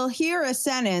 yes. We'll hear a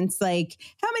sentence like,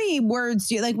 how many words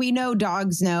do you, we know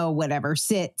dogs know whatever,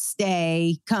 sit,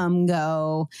 stay, come,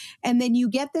 go. And then you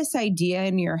get this idea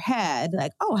in your head,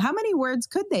 how many words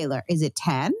could they learn? Is it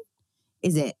 10?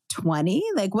 Is it 20?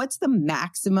 What's the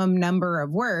maximum number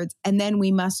of words? And then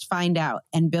we must find out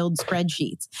and build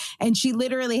spreadsheets. And she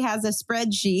literally has a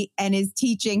spreadsheet and is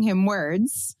teaching him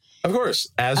words. Of course,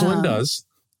 as one does.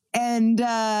 And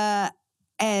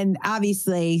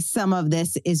obviously some of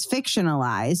this is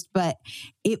fictionalized, but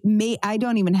I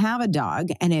don't even have a dog,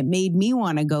 and it made me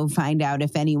want to go find out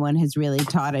if anyone has really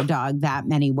taught a dog that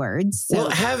many words. So,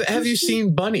 well, have you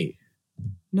seen Bunny?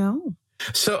 No.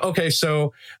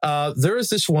 So there is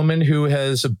this woman who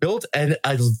has built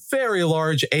a very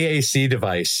large AAC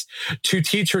device to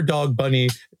teach her dog Bunny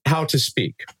how to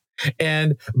speak.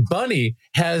 And Bunny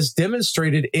has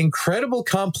demonstrated incredible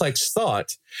complex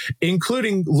thought,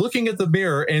 including looking at the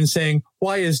mirror and saying,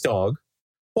 "Why is dog?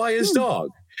 Why is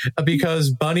dog?" Because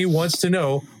Bunny wants to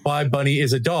know why Bunny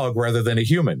is a dog rather than a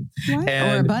human.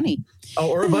 Or a bunny.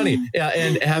 Or a bunny. Yeah,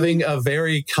 and having a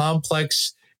very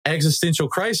complex existential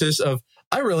crisis of,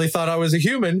 I really thought I was a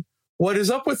human. What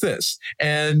is up with this?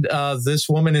 And this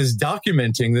woman is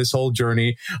documenting this whole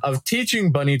journey of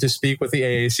teaching Bunny to speak with the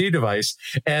AAC device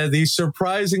and the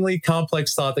surprisingly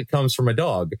complex thought that comes from a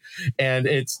dog. And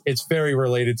it's very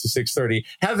related to 630,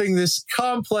 having this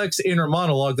complex inner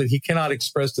monologue that he cannot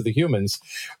express to the humans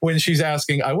when she's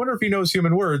asking, I wonder if he knows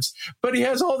human words, but he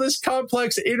has all this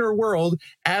complex inner world,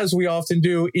 as we often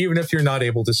do, even if you're not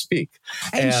able to speak.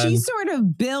 And she sort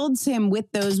of builds him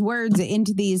with those words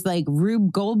into these like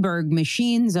Rube Goldberg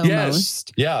machines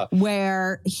almost. Yes. Yeah.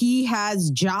 Where he has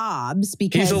jobs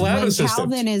because when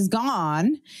Calvin is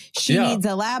gone, she needs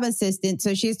a lab assistant.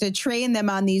 So she has to train them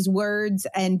on these words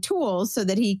and tools so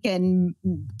that he can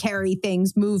carry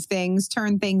things, move things,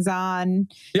 turn things on,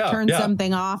 turn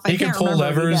something off. He can pull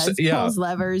levers. Pulls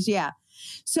levers. Yeah.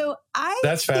 So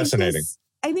that's fascinating.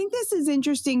 I think this is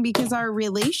interesting because our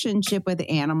relationship with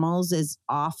animals is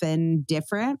often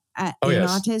different in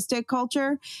autistic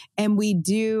culture. And we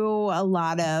do a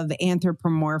lot of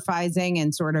anthropomorphizing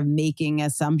and sort of making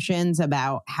assumptions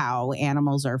about how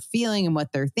animals are feeling and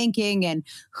what they're thinking. And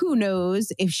who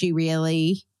knows if she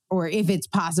really, or if it's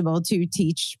possible to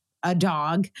teach a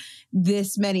dog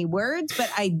this many words, but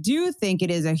I do think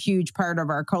it is a huge part of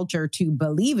our culture to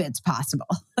believe it's possible,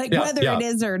 whether it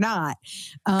is or not.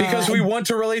 Because we want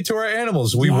to relate to our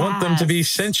animals. We want them to be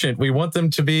sentient. We want them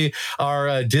to be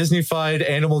our Disney-fied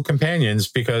animal companions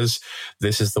because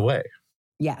this is the way.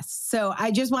 Yes. So I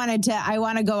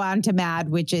want to go on to Mad,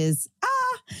 which is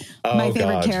my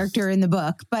favorite character in the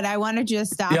book. But I want to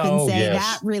just stop and say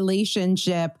that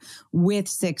relationship with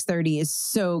 630 is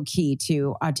so key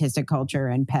to autistic culture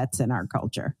and pets in our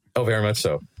culture. Oh, very much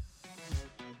so.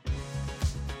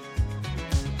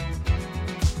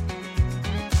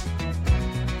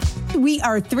 We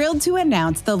are thrilled to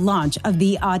announce the launch of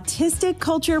the Autistic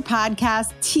Culture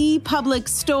Podcast TeePublic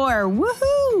Store.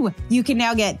 Woohoo! You can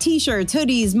now get t-shirts,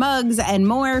 hoodies, mugs, and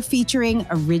more featuring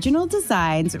original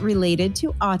designs related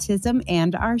to autism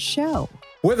and our show.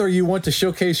 Whether you want to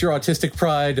showcase your autistic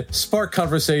pride, spark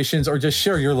conversations, or just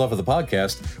share your love of the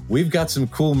podcast, we've got some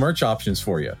cool merch options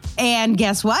for you. And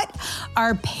guess what?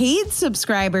 Our paid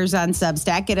subscribers on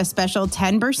Substack get a special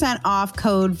 10% off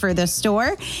code for the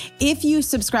store. If you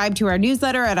subscribe to our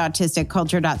newsletter at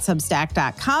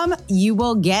autisticculture.substack.com, you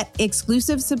will get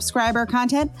exclusive subscriber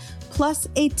content plus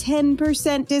a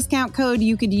 10% discount code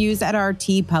you could use at our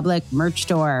TeePublic merch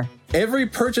store. Every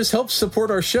purchase helps support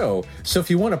our show, so if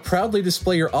you want to proudly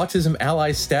display your autism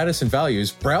ally status and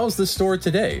values, browse the store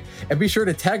today. And be sure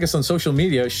to tag us on social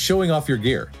media showing off your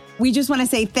gear. We just want to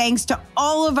say thanks to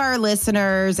all of our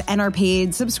listeners and our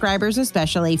paid subscribers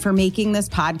especially for making this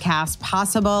podcast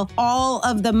possible. All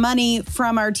of the money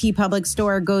from our TeePublic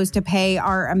store goes to pay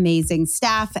our amazing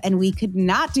staff, and we could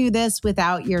not do this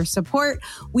without your support.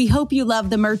 We hope you love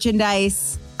the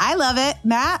merchandise. I love it.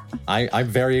 Matt? I'm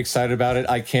very excited about it.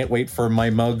 I can't wait for my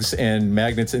mugs and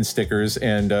magnets and stickers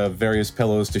and various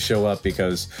pillows to show up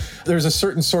because there's a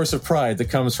certain source of pride that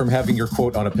comes from having your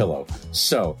quote on a pillow.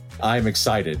 So I'm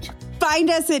excited. Find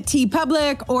us at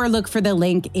TeePublic or look for the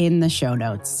link in the show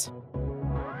notes.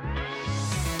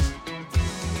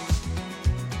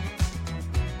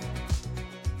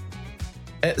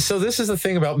 So this is the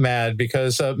thing about Mad,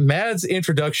 because Mad's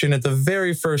introduction at the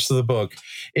very first of the book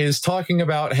is talking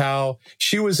about how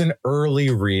she was an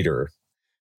early reader,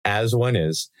 as one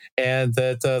is, and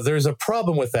that there's a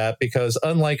problem with that because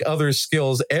unlike other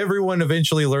skills, everyone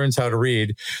eventually learns how to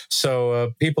read.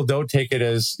 So people don't take it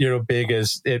as big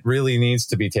as it really needs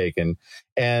to be taken,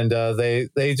 and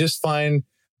they just find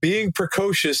being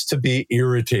precocious to be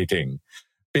irritating.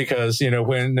 Because,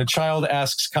 when a child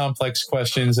asks complex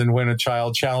questions and when a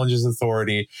child challenges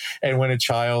authority and when a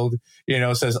child,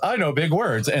 says, I know big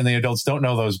words and the adults don't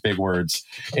know those big words,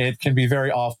 it can be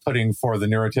very off-putting for the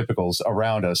neurotypicals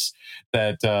around us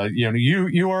that,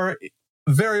 you are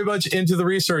very much into the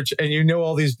research and you know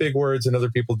all these big words and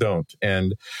other people don't.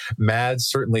 And Mad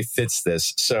certainly fits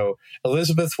this. So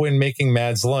Elizabeth, when making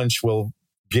Mad's lunch, will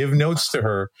give notes to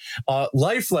her.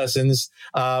 Life lessons,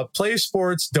 play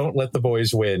sports, don't let the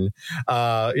boys win.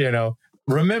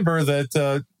 Remember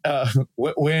that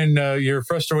when you're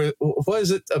frustrated, what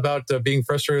is it about being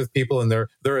frustrated with people and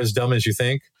they're as dumb as you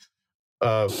think?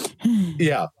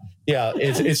 yeah,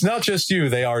 it's not just you.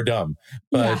 They are dumb,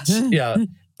 but yeah.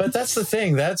 But that's the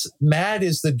thing. Mad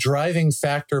is the driving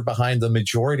factor behind the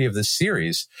majority of the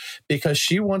series, because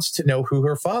she wants to know who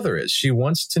her father is. She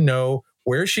wants to know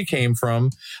where she came from.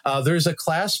 There's a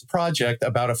class project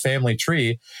about a family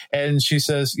tree, and she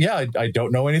says, yeah, I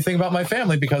don't know anything about my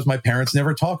family because my parents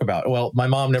never talk about it. Well, my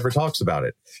mom never talks about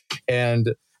it.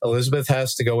 And Elizabeth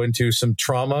has to go into some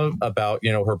trauma about,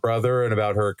 her brother and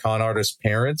about her con artist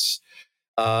parents.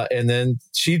 And then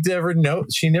she never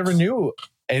knew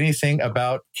anything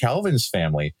about Calvin's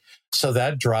family. So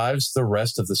that drives the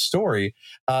rest of the story,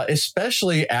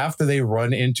 especially after they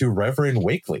run into Reverend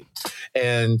Wakely.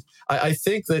 And I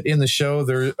think that in the show,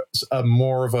 there's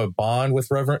more of a bond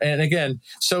with Reverend. And again,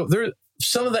 so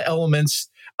some of the elements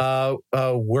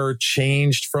were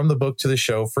changed from the book to the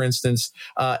show. For instance,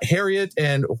 Harriet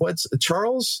and what's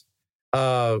Charles?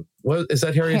 What is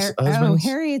that? Harriet's husband? Oh,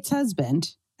 Harriet's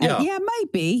husband. Yeah. Yeah, it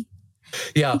might be.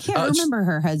 Yeah. I can't remember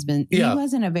her husband. Yeah. He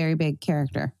wasn't a very big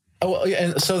character. Oh,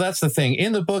 and so that's the thing.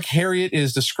 In the book, Harriet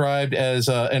is described as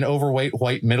an overweight,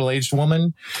 white, middle-aged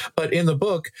woman. But in the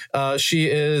book, she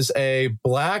is a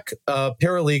black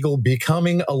paralegal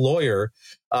becoming a lawyer.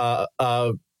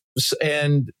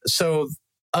 And so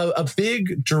a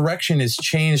big direction is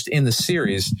changed in the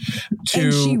series.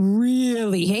 And she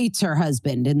really hates her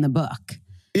husband in the book.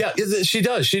 Yeah, she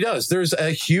does. She does. There's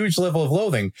a huge level of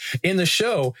loathing in the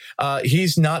show.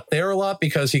 He's not there a lot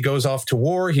because he goes off to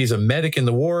war. He's a medic in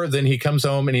the war. Then he comes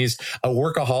home and he's a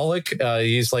workaholic.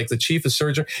 He's like the chief of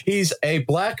surgery. He's a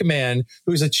black man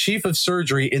who's a chief of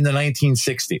surgery in the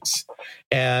 1960s.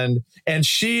 And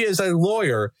she is a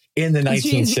lawyer in the 1960s.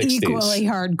 She's equally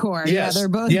hardcore. Yes. Yeah, they're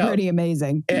both pretty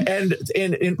amazing. And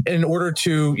in order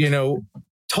to,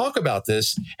 talk about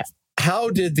this,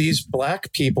 how did these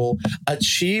black people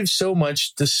achieve so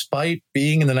much despite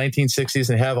being in the 1960s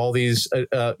and have all these,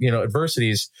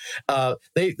 adversities?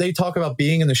 They talk about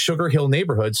being in the Sugar Hill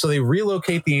neighborhood. So they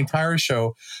relocate the entire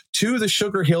show to the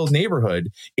Sugar Hill neighborhood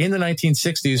in the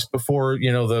 1960s before,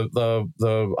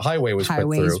 the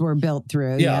highways were built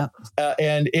through. Yeah.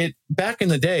 And back in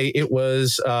the day, it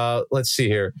was, let's see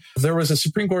here. There was a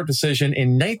Supreme Court decision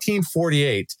in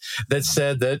 1948 that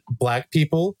said that black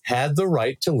people had the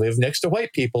right to live next to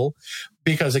white people,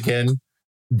 because again,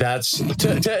 that's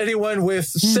to anyone with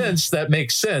sense, that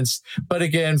makes sense. But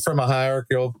again, from a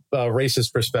hierarchical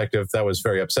racist perspective, that was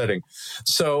very upsetting.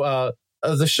 So,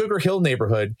 the Sugar Hill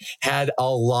neighborhood had a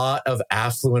lot of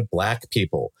affluent black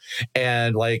people,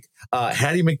 and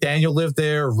Hattie McDaniel lived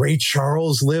there. Ray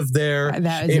Charles lived there.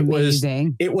 That was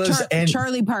amazing. It was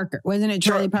Charlie Parker, wasn't it?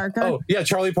 Charlie Parker. Oh yeah,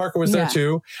 Charlie Parker was there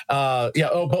too.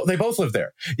 They both lived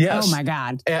there. Yes. Oh my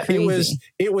God. Crazy.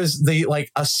 It was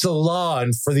a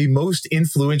salon for the most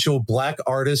influential black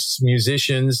artists,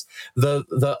 musicians,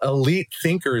 the elite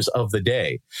thinkers of the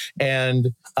day.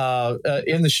 And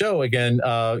in the show again,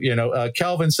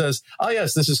 Calvin says, "Oh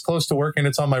yes, this is close to work and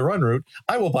it's on my run route.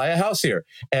 I will buy a house here."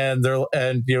 And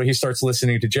he starts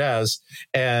listening to jazz,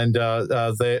 and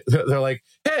they're like,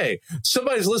 "Hey,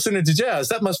 somebody's listening to jazz.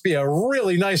 That must be a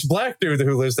really nice black dude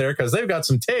who lives there because they've got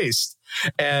some taste."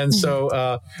 And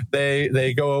so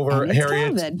they go over.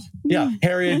 Harriet,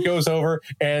 Harriet goes over,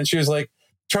 and she was like,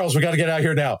 "Charles, we got to get out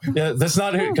here now." Yeah, that's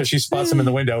not it, because she spots him in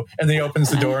the window, and then he opens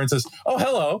the door and says, "Oh,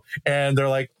 hello." And they're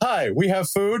like, "Hi, we have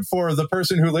food for the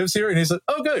person who lives here." And he's like,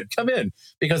 "Oh, good, come in."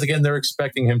 Because again, they're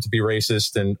expecting him to be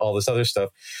racist and all this other stuff.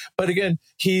 But again,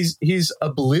 he's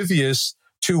oblivious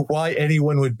to why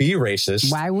anyone would be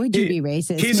racist. Why would you be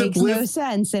racist? It makes no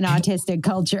sense in autistic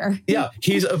culture. Yeah,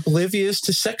 he's oblivious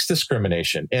to sex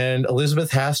discrimination. And Elizabeth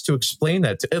has to explain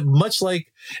that, much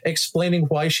like explaining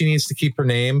why she needs to keep her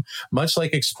name, much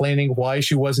like explaining why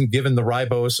she wasn't given the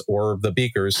ribose or the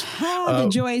beakers. The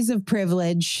joys of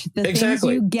privilege, the things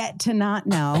you get to not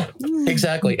know.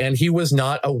 Exactly. And he was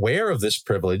not aware of this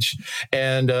privilege.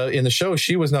 And in the show,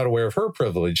 she was not aware of her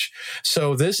privilege.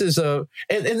 So this is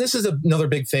this is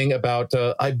another big thing about,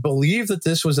 I believe that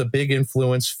this was a big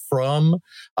influence from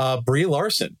Brie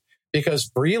Larson, because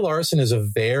Brie Larson is a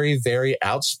very, very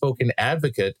outspoken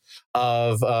advocate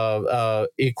of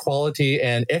equality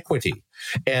and equity.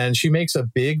 And she makes a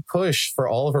big push for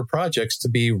all of her projects to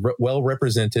be well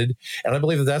represented. And I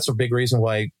believe that that's a big reason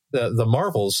why the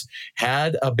Marvels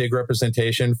had a big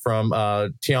representation from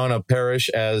Tiana Parrish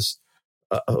as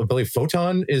I believe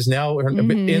Photon is now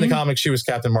in the comics. She was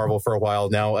Captain Marvel for a while.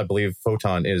 Now I believe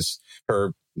Photon is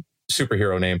her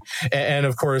superhero name. And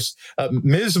of course,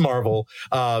 Ms. Marvel.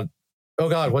 Oh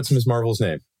God, what's Ms. Marvel's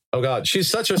name? Oh God, she's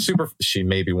such a she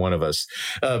may be one of us,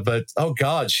 but oh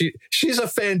God, she's a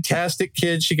fantastic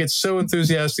kid. She gets so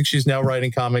enthusiastic. She's now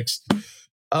writing comics.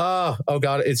 Oh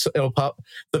God, it'll pop.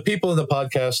 The people in the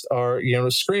podcast are,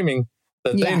 screaming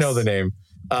that they know the name.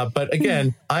 But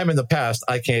again, I'm in the past.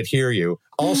 I can't hear you.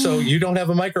 Also, you don't have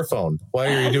a microphone.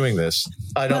 Why are you doing this?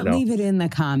 I don't know. Leave it in the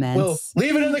comments. Well,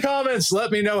 leave it in the comments.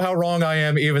 Let me know how wrong I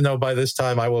am, even though by this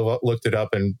time I will have looked it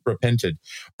up and repented.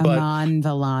 Aman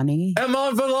Vellani.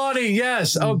 Aman Vellani,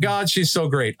 yes. Oh God, she's so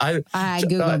great. I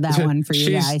Googled that one for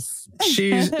you guys.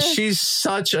 she's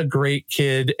such a great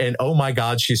kid, and oh my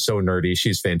God, she's so nerdy.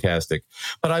 She's fantastic.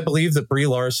 But I believe that Brie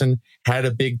Larson had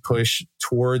a big push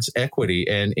towards equity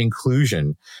and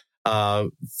inclusion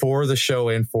for the show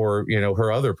and for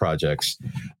her other projects.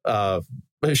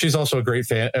 She's also a great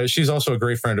fan. She's also a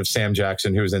great friend of Sam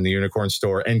Jackson, who was in the Unicorn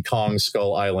Store and Kong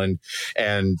Skull Island,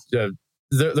 and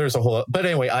there's a whole. But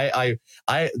anyway, I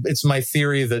it's my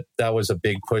theory that was a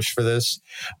big push for this.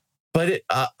 But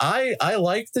I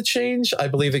like the change. I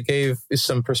believe it gave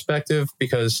some perspective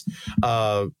because,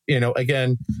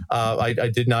 again,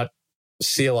 I did not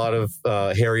see a lot of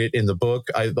Harriet in the book.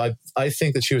 I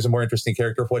think that she was a more interesting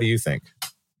character. What do you think?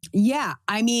 Yeah,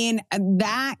 I mean,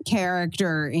 that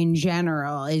character in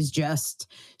general is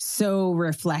just so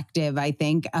reflective, I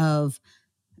think, of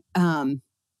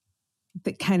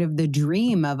the kind of the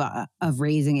dream of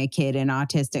raising a kid in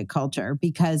autistic culture,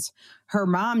 because her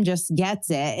mom just gets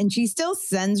it and she still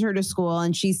sends her to school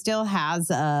and she still has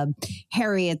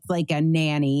Harriet's like a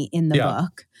nanny in the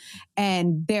book.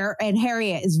 And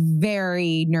Harriet is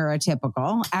very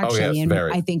neurotypical, actually,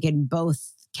 I think in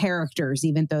both characters,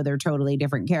 even though they're totally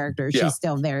different characters, she's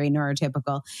still very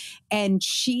neurotypical. And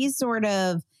she sort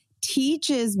of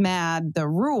teaches Mad the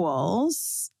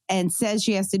rules and says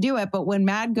she has to do it. But when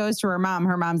Mad goes to her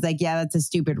mom's like, yeah, that's a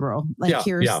stupid rule.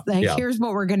 Here's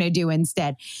what we're going to do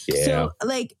instead. Yeah. So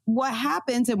like what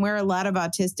happens, and where a lot of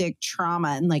autistic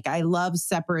trauma, and like, I love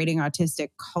separating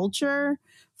autistic culture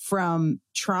from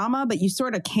trauma, but you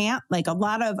sort of can't. Like a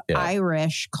lot of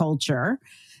Irish culture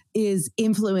is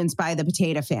influenced by the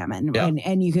potato famine. Yeah.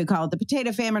 And you could call it the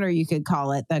potato famine, or you could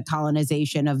call it the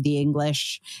colonization of the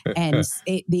English and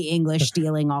the English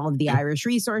stealing all of the Irish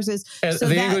resources. And so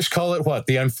the English call it what?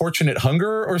 The unfortunate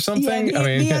hunger or something? Yeah,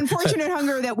 the unfortunate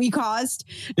hunger that we caused.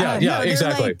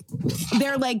 Exactly.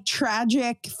 They're like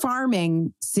tragic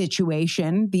farming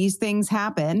situation. These things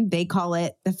happen. They call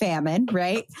it the famine,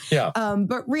 right? Yeah.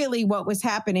 But really what was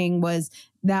happening was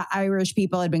that Irish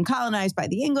people had been colonized by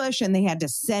the English and they had to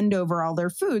send over all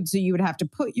their food. So you would have to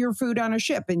put your food on a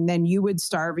ship and then you would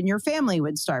starve and your family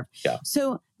would starve. Yeah.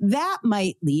 So that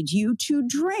might lead you to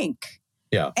drink.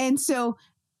 Yeah. And so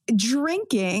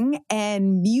drinking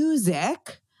and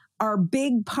music are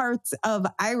big parts of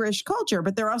Irish culture,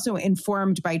 but they're also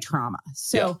informed by trauma.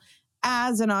 So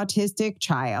as an autistic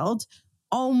child,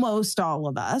 almost all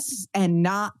of us, and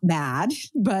not Mad,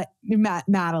 but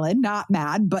Madeline, not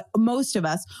Mad, but most of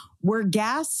us were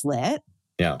gaslit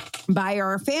by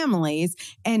our families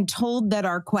and told that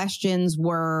our questions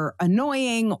were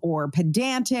annoying or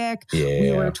pedantic. Yeah.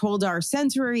 We were told our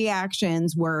sensory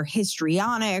reactions were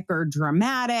histrionic or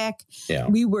dramatic. Yeah.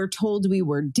 We were told we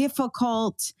were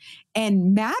difficult.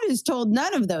 And Matt is told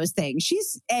none of those things.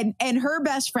 She's and her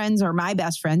best friends are my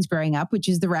best friends growing up, which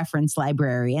is the reference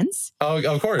librarians. Oh,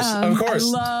 of course. Of course. I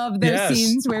love those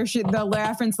scenes where the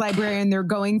reference librarian, they're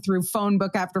going through phone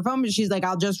book after phone, but she's like,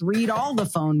 I'll just read all the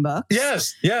phone books. Yes.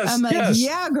 I'm like,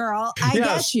 yeah, girl, I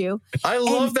get you. I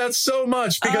love that so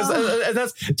much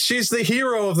because she's the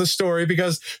hero of the story,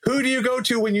 because who do you go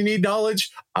to when you need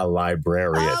knowledge? A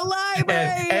librarian. A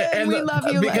librarian. And we love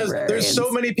you, because there's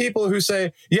so many people who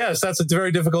say, yes, that's a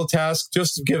very difficult task,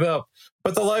 just give up.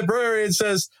 But the librarian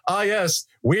says, yes,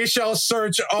 we shall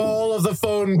search all of the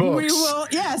phone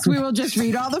books. We will just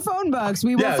read all the phone books.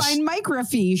 We will find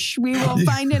microfiche. We will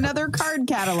find another card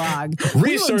catalog.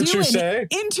 Researchers say.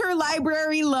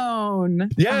 Interlibrary loan.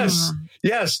 Yes.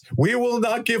 Yes, we will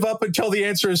not give up until the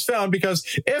answer is found, because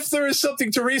if there is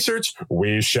something to research,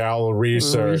 we shall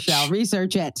research. We shall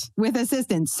research it with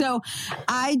assistance. So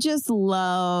I just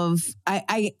love,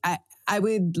 I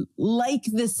would like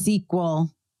the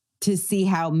sequel to see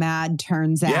how Mad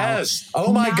turns out. Yes.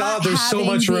 Oh my God, there's so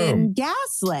much room.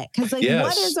 Gaslit. Because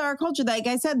what is our culture? Like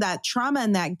I said, that trauma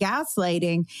and that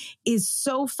gaslighting is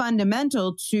so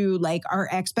fundamental to like our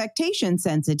expectation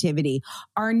sensitivity,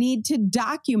 our need to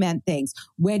document things.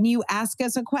 When you ask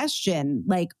us a question,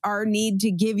 like our need to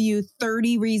give you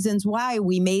 30 reasons why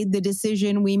we made the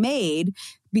decision we made,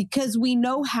 because we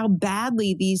know how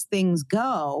badly these things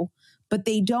go. But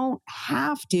they don't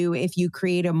have to if you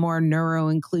create a more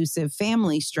neuro-inclusive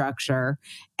family structure.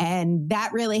 And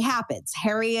that really happens.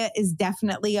 Harriet is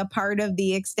definitely a part of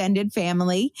the extended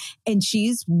family, and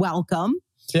she's welcome.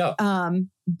 Yeah.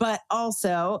 But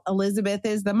also Elizabeth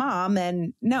is the mom,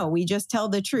 and no, we just tell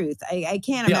the truth. I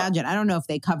can't imagine. I don't know if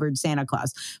they covered Santa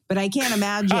Claus, but I can't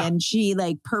imagine she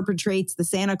like perpetrates the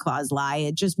Santa Claus lie.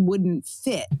 It just wouldn't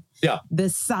fit the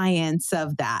science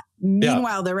of that.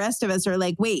 Meanwhile, the rest of us are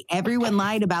like, wait, everyone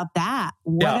lied about that.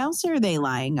 What else are they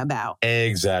lying about?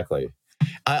 Exactly.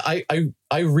 I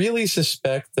really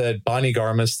suspect that Bonnie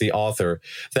Garmus, the author,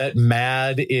 that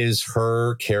Mad is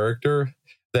her character.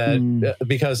 That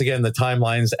because again the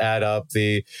timelines add up,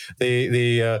 the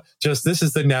just this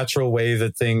is the natural way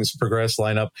that things progress,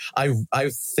 line up.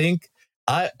 I think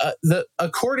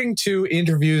according to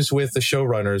interviews with the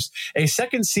showrunners, a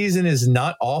second season is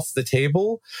not off the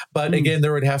table, but again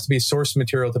there would have to be source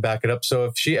material to back it up. So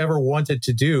if she ever wanted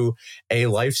to do a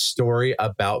life story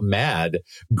about Mad,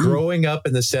 growing up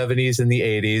in the 70s and the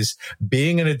 80s,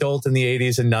 being an adult in the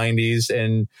 80s and 90s,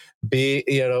 and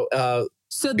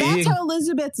so that's how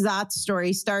Elizabeth Zott's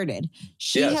story started.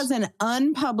 She has an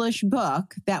unpublished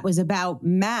book that was about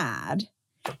Mad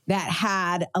that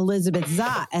had Elizabeth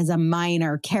Zott as a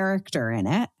minor character in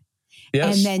it.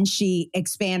 Yes. And then she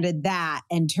expanded that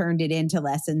and turned it into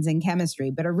Lessons in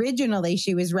Chemistry. But originally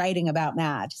she was writing about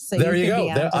Mad. So there you go.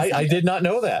 I did not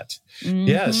know that. Mm-hmm.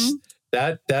 Yes,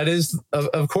 that is,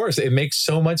 of course, it makes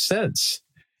so much sense.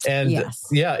 And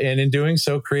and in doing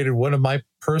so, created one of my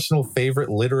personal favorite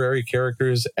literary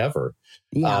characters ever.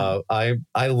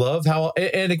 I love how,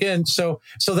 and again, so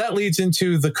that leads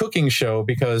into the cooking show,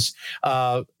 because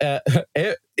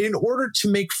in order to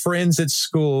make friends at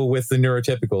school with the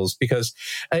neurotypicals, because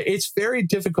it's very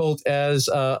difficult as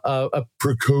a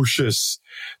precocious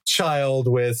child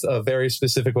with a very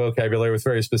specific vocabulary, with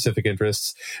very specific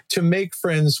interests, to make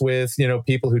friends with,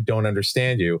 people who don't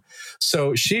understand you.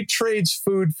 So she trades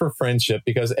food for friendship,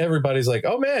 because everybody's like,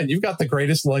 oh man, you've got the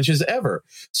greatest lunches ever.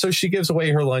 So she gives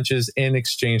away her lunches in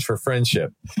exchange for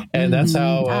friendship. And that's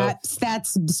how...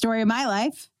 that's the story of my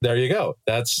life. There you go.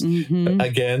 That's,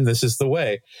 again, this is the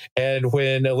way. And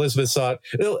when Elizabeth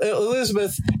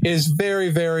is very,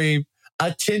 very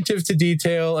attentive to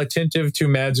detail, attentive to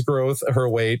Mad's growth, her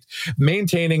weight,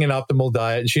 maintaining an optimal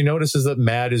diet. And she notices that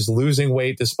Mad is losing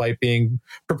weight despite being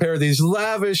prepared these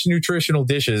lavish nutritional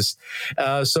dishes.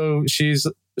 So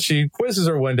she quizzes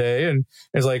her one day and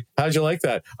is like, how'd you like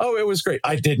that? Oh, it was great.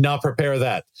 I did not prepare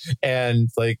that. And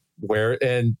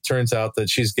turns out that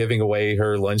she's giving away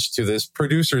her lunch to this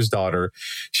producer's daughter.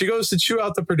 She goes to chew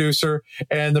out the producer,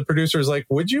 and the producer is like,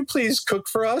 would you please cook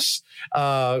for us?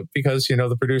 Because,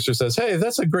 the producer says, hey,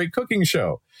 that's a great cooking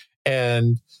show.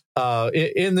 And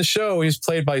in the show, he's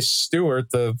played by Stuart,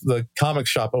 the comic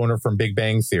shop owner from Big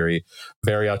Bang Theory,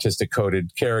 very autistic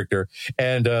coded character.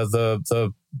 And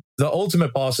the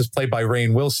ultimate boss is played by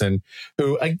Rainn Wilson,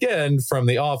 who, again, from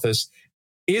The Office,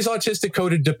 is autistic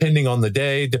coded depending on the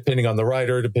day, depending on the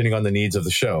writer, depending on the needs of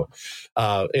the show.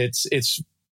 It's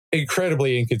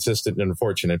incredibly inconsistent and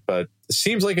unfortunate, but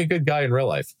seems like a good guy in real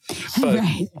life.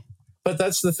 But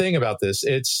that's the thing about this.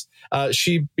 It's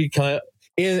she become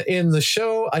in the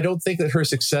show. I don't think that her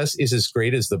success is as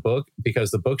great as the book,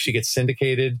 because the book, she gets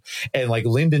syndicated, and like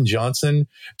Lyndon Johnson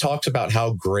talks about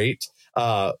how great.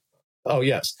 How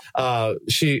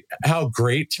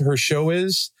great her show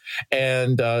is,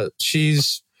 and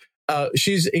she's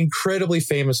incredibly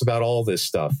famous about all this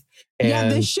stuff.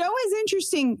 And the show is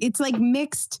interesting. It's like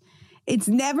mixed. It's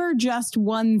never just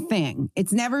one thing.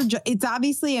 It's never. It's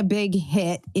obviously a big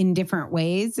hit in different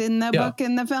ways in the book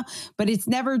and the film, but it's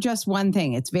never just one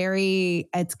thing. It's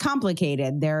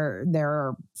complicated. There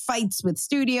are fights with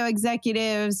studio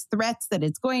executives, threats that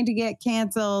it's going to get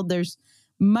canceled. There's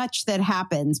much that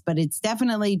happens, but it's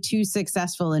definitely too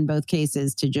successful in both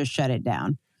cases to just shut it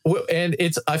down. Well, and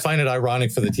I find it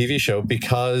ironic for the TV show,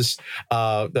 because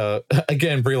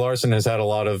again, Brie Larson has had a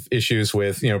lot of issues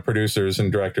with producers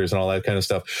and directors and all that kind of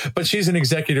stuff, but she's an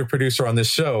executive producer on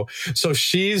this show, so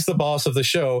she's the boss of the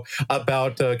show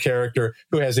about a character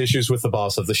who has issues with the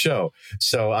boss of the show.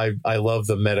 So I love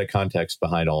the meta context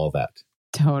behind all of that.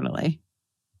 Totally.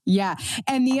 Yeah.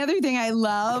 And the other thing I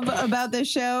love about the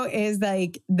show is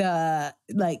the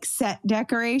set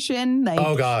decoration.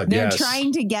 Oh God, they're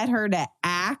trying to get her to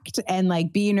act and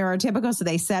be neurotypical. So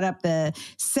they set up the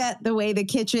set the way the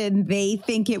kitchen they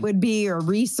think it would be, or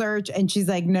research. And she's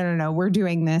like, no, we're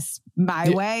doing this my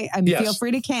way. I mean, feel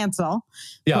free to cancel,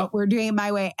 but we're doing it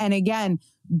my way. And again,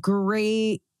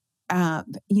 great,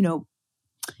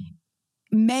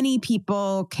 many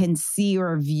people can see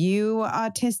or view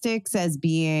autistics as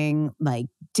being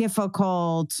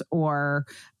difficult or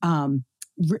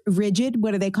rigid.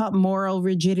 What do they call it? Moral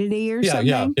rigidity or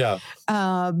something? Yeah.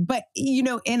 But,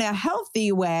 in a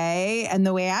healthy way, and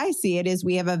the way I see it is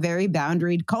we have a very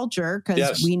boundaried culture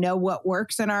because we know what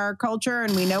works in our culture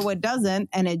and we know what doesn't.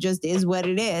 And it just is what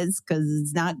it is because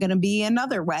it's not going to be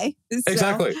another way. So,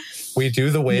 exactly. We do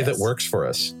the way that works for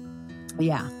us.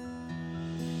 Yeah.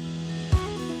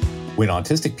 When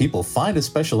autistic people find a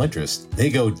special interest, they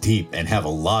go deep and have a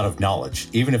lot of knowledge,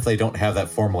 even if they don't have that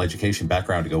formal education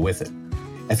background to go with it.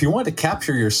 If you want to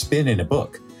capture your spin in a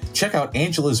book, check out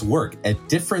Angela's work at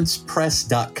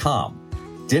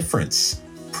differencepress.com,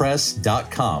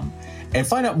 differencepress.com, and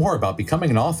find out more about becoming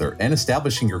an author and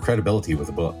establishing your credibility with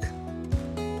a book.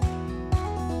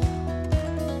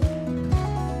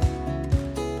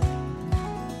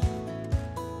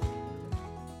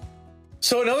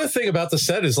 So another thing about the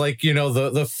set is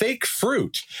the fake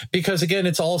fruit, because again,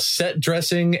 it's all set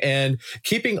dressing and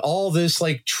keeping all this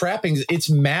trappings. It's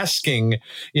masking,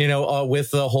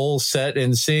 with the whole set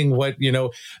and seeing what,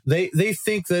 they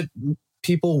think that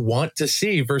people want to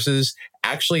see versus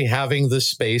actually having the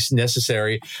space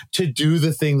necessary to do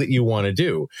the thing that you want to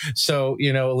do. So,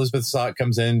 Elizabeth Sott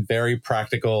comes in very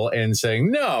practical and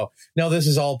saying, no, this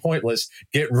is all pointless.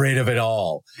 Get rid of it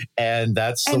all. And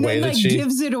that's the way that she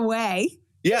gives it away.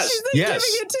 Yes. She's giving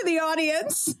it to the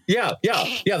audience. Yeah.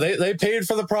 They paid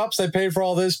for the props. They paid for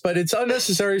all this, but it's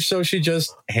unnecessary. So she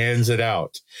just hands it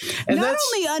out. And not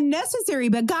only unnecessary,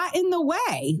 but got in the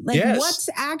way. What's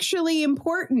actually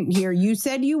important here? You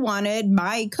said you wanted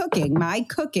my cooking. My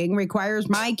cooking requires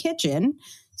my kitchen.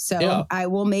 So I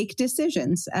will make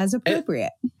decisions as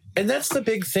appropriate. And that's the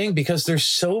big thing, because there's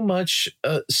so much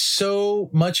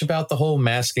about the whole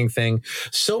masking thing,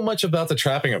 so much about the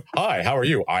trapping of, hi, how are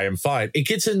you? I am fine. It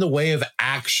gets in the way of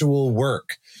actual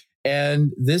work.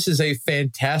 And this is a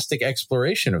fantastic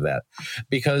exploration of that,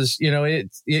 because, you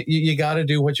got to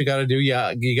do what you got to do.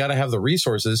 Yeah, you got to have the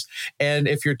resources. And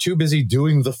if you're too busy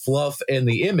doing the fluff and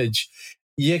the image,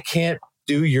 you can't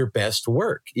do your best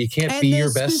work. You can't be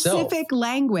your best self. Specific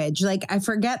language. I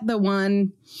forget the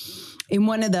one. In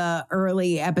one of the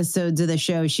early episodes of the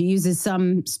show, she uses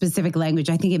some specific language.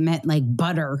 I think it meant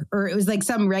butter, or it was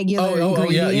some regular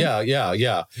ingredient.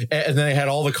 Yeah. And then they had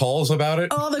all the calls about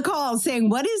it. All the calls saying,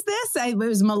 what is this? It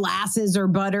was molasses or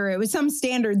butter. It was some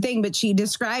standard thing, but she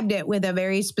described it with a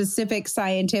very specific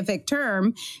scientific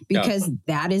term because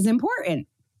that is important.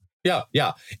 Yeah.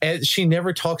 And she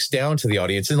never talks down to the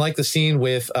audience. And the scene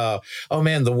with,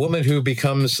 the woman who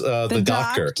becomes the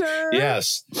doctor.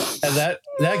 Yes. And that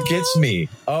gets me.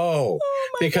 Oh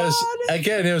because God.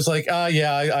 Again, it was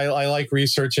I like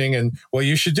researching and, well,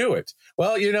 you should do it.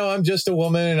 Well, I'm just a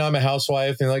woman and I'm a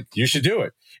housewife and you should do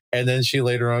it. And then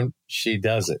later on, she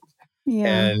does it. Yeah.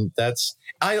 And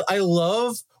I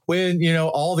love when,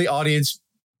 all the audience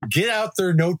get out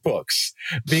their notebooks,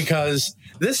 because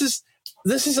this is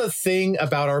a thing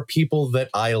about our people that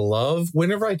I love.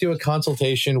 Whenever I do a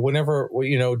consultation, whenever,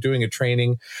 doing a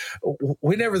training,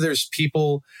 whenever there's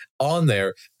people on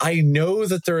there, I know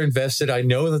that they're invested. I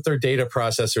know that they're data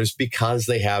processors because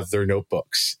they have their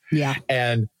notebooks. Yeah.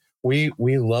 And we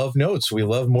love notes. We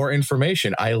love more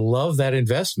information. I love that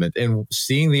investment. And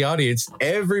seeing the audience,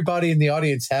 everybody in the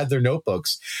audience had their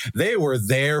notebooks. They were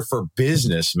there for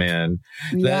business, man.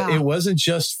 Yeah. That it wasn't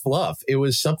just fluff. It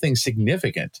was something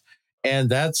significant. And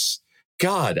that's,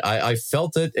 God, I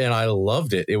felt it and I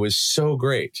loved it. It was so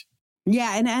great.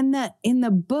 Yeah. And in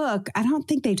the book, I don't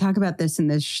think they talk about this in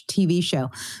this TV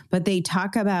show, but they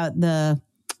talk about the,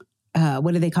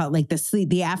 what do they call it?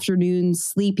 The afternoon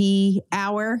sleepy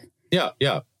hour.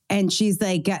 Yeah. And she's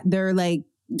they're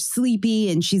sleepy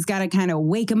and she's got to kind of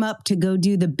wake them up to go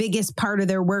do the biggest part of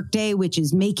their workday, which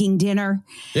is making dinner.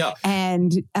 Yeah.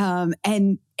 And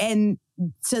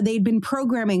so they'd been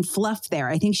programming fluff there.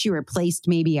 I think she replaced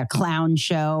maybe a clown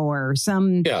show or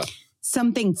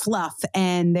something fluff.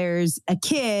 And there's a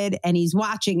kid and he's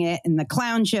watching it and the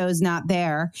clown show's not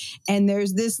there. And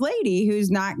there's this lady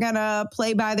who's not going to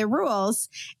play by the rules.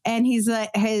 And he's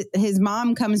his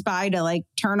mom comes by to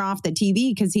turn off the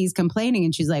TV because he's complaining.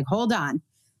 And she's like, hold on.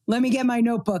 Let me get my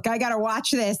notebook. I got to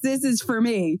watch this. This is for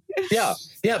me. Yeah.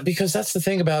 Because that's the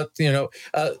thing about,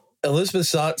 Elizabeth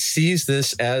Sott sees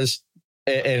this as,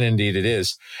 and indeed it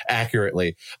is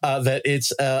accurately, that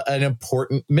it's an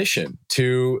important mission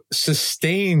to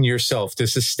sustain yourself, to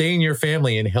sustain your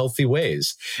family in healthy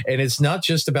ways. And it's not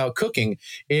just about cooking.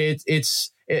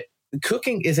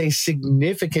 Cooking is a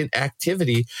significant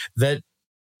activity that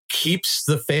keeps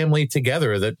the family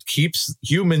together, that keeps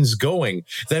humans going,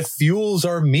 that fuels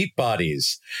our meat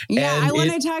bodies. Yeah, and I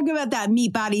want to talk about that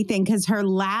meat body thing because her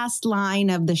last line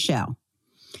of the show.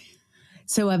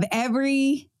 So of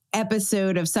every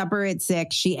episode of Supper at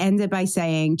 6, she ends it by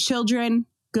saying, "Children,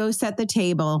 go set the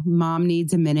table. Mom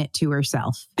needs a minute to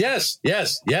herself." Yes.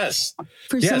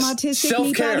 For some autistic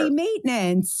meat body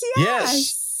maintenance.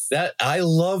 Yes. That I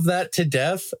love that to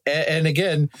death. And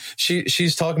again,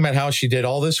 she's talking about how she did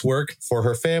all this work for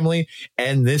her family,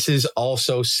 and this is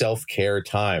also self-care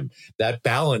time. That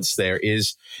balance there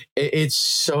it's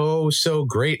so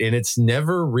great, and it's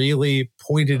never really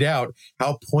pointed out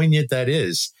how poignant that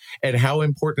is and how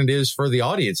important it is for the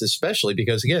audience, especially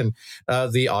because again,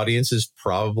 the audience has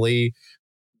probably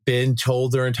been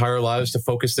told their entire lives to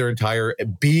focus their entire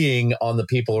being on the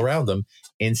people around them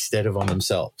instead of on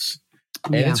themselves.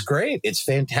 And it's great. It's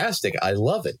fantastic. I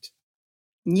love it.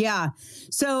 Yeah.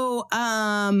 So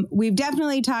we've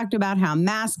definitely talked about how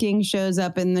masking shows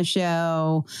up in the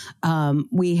show.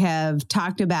 We have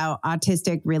talked about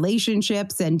autistic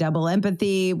relationships and double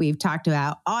empathy. We've talked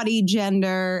about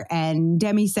gender and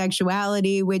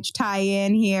demisexuality, which tie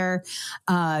in here.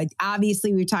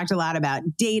 Obviously, we've talked a lot about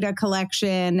data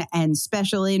collection and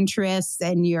special interests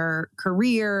and your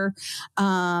career.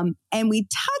 And we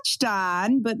touched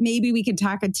on, but maybe we could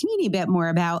talk a teeny bit more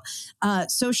about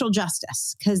social justice,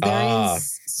 because there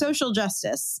is social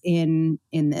justice in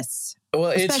this,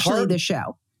 especially it's hard. The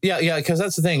show. Yeah, because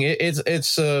that's the thing.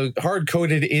 It's hard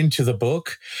coded into the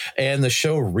book, and the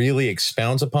show really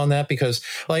expounds upon that because,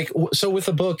 so with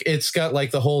the book, it's got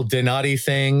like the whole Donati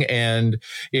thing, and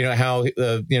how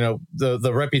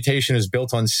the reputation is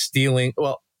built on stealing.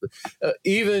 Well,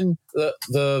 even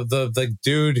the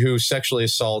dude who sexually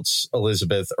assaults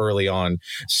Elizabeth early on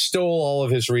stole all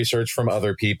of his research from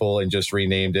other people and just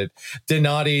renamed it.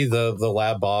 Donati, the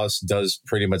lab boss, does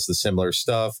pretty much the similar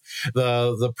stuff.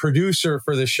 The producer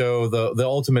for the show, the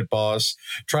ultimate boss,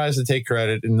 tries to take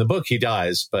credit. In the book, he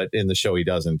dies, but in the show, he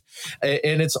doesn't.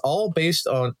 And it's all based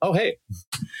on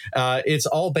it's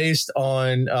all based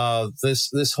on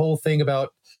this whole thing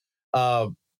about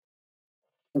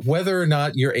whether or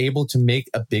not you're able to make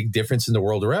a big difference in the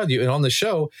world around you. And on the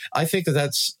show, I think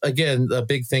that's, again, a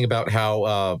big thing about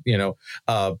how,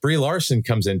 Brie Larson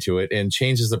comes into it and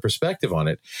changes the perspective on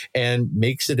it and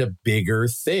makes it a bigger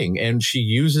thing. And she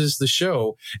uses the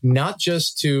show not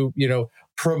just to,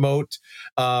 promote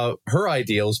her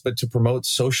ideals, but to promote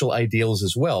social ideals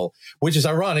as well, which is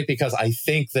ironic because I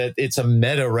think that it's a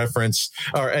meta reference,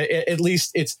 or at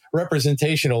least it's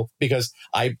representational, because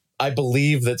I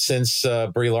believe that since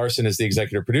Brie Larson is the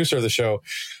executive producer of the show,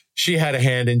 she had a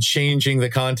hand in changing the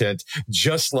content,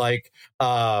 just like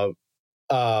Elizabeth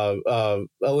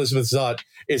Zott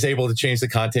is able to change the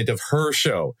content of her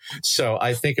show. So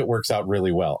I think it works out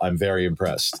really well. I'm very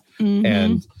impressed. Mm-hmm.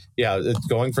 And it's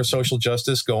going for social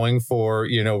justice, going for,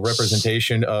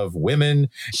 representation of women.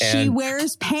 And she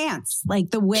wears pants, like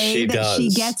the way that she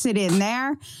gets it in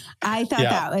there. I thought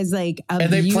that was like a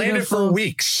and they planned it for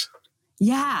weeks.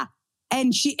 Yeah.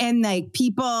 And she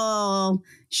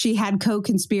had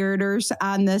co-conspirators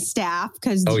on the staff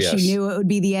because she knew it would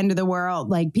be the end of the world.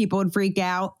 Like people would freak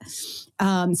out.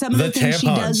 Some of the things she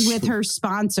does with her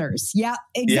sponsors. Yeah,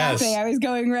 exactly. Yes. I was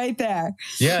going right there.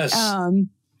 Yes.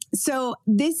 So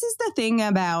this is the thing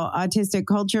about autistic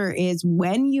culture is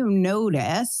when you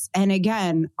notice, and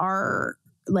again,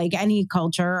 like any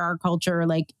culture, our culture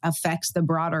affects the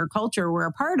broader culture we're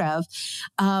a part of.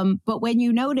 But when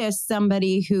you notice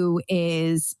somebody who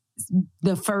is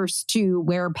the first to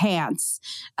wear pants,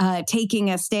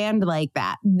 taking a stand like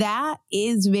that, that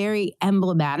is very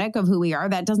emblematic of who we are.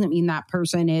 That doesn't mean that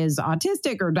person is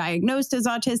autistic or diagnosed as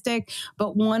autistic.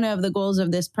 But one of the goals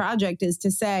of this project is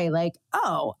to say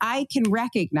I can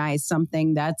recognize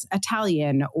something that's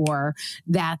Italian or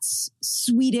that's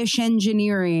Swedish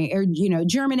engineering or,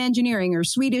 German engineering or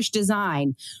Swedish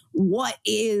design. What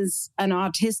is an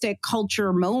autistic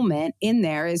culture moment in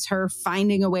there is her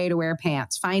finding a way to wear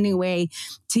pants, finding a way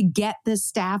to get the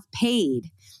staff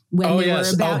paid when they were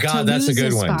about to that's lose a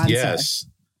good one. Sponsor. Yes.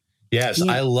 Yeah.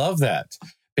 I love that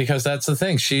because that's the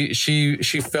thing. She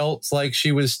felt like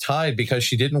she was tied because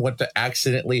she didn't want to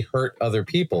accidentally hurt other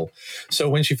people. So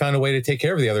when she found a way to take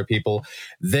care of the other people,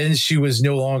 then she was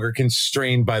no longer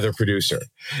constrained by the producer.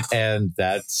 And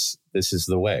this is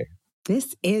the way.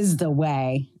 This is the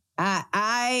way.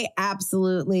 I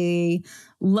absolutely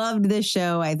loved this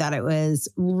show. I thought it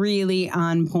was really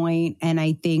on point. And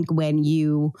I think when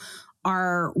you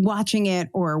are watching it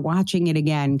or watching it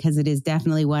again, because it is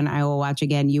definitely one I will watch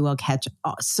again, you will catch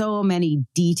so many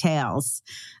details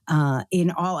in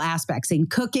all aspects. In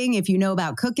cooking, if you know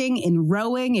about cooking. In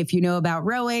rowing, if you know about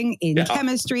rowing. In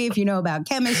chemistry, if you know about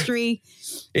chemistry.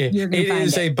 You're going to find it. It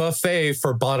is a buffet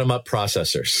for bottom-up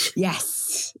processors.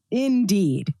 Yes,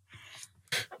 indeed.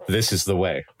 This is the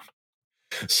way.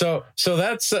 So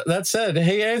that said,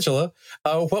 hey, Angela,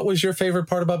 what was your favorite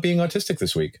part about being autistic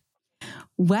this week?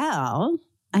 Well,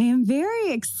 I am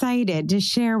very excited to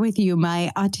share with you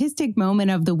my autistic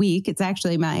moment of the week. It's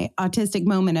actually my autistic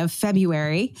moment of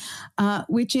February,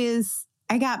 which is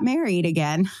I got married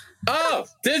again. Oh,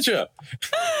 did you?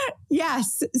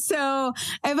 Yes. So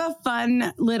I have a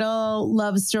fun little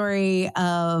love story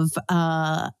of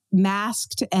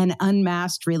masked and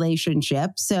unmasked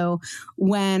relationship. So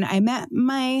when I met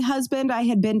my husband, I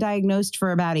had been diagnosed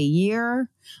for about a year.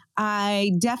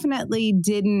 I definitely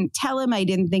didn't tell him. I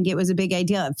didn't think it was a big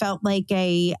idea. It felt like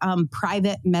a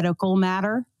private medical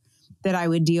matter that I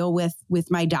would deal with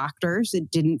my doctors.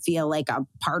 It didn't feel like a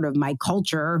part of my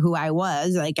culture, who I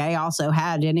was. Like I also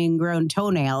had an ingrown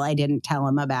toenail I didn't tell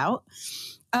him about.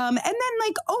 And then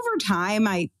like over time,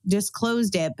 I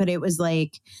disclosed it, but it was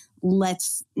like,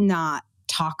 let's not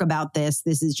talk about this.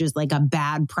 This is just like a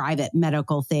bad private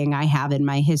medical thing I have in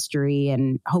my history,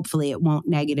 and hopefully it won't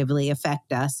negatively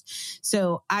affect us.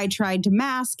 So I tried to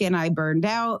mask and I burned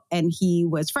out, and he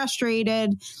was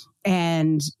frustrated.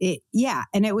 And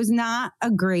it was not a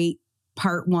great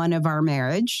part one of our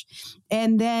marriage.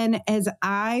 And then as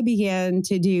I began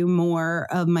to do more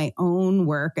of my own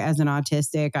work as an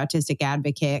autistic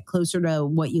advocate, closer to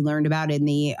what you learned about in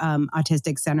the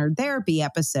autistic centered therapy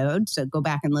episode. So go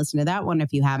back and listen to that one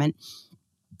if you haven't.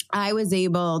 I was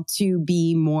able to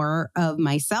be more of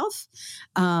myself.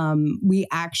 We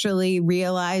actually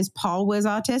realized Paul was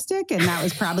autistic, and that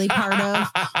was probably part of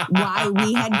why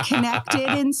we had connected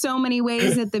in so many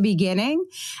ways at the beginning.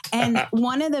 And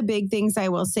one of the big things I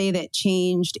will say that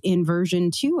changed in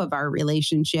version 2 of our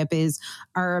relationship is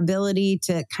our ability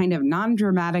to kind of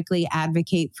non-dramatically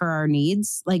advocate for our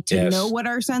needs, like to know what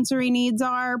our sensory needs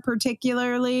are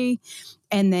particularly,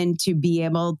 and then to be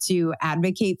able to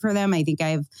advocate for them. I think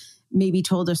I've maybe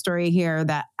told a story here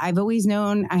that I've always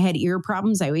known I had ear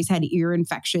problems. I always had ear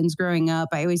infections growing up.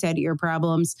 I always had ear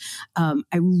problems. I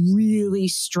really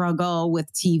struggle with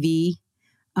TV.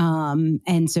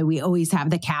 And so we always have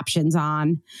the captions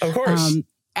on. Of course.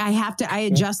 I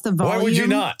adjust the volume. Why would you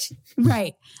not?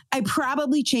 Right. I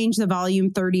probably change the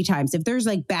volume 30 times. If there's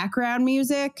like background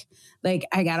music, like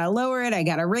I got to lower it. I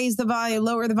got to raise the volume,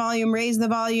 lower the volume, raise the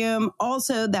volume.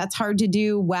 Also, that's hard to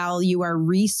do while you are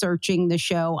researching the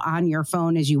show on your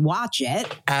phone as you watch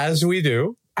it. As we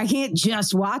do. I can't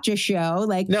just watch a show.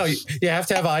 Like no, you have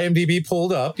to have IMDb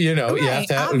pulled up. You know, right, you have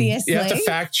to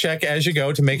fact check as you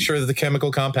go to make sure that the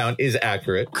chemical compound is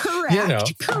accurate. Correct. You know?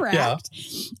 Correct. Yeah.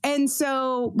 And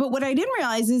so, but what I didn't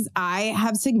realize is I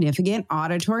have significant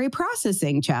auditory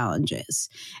processing challenges.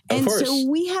 And so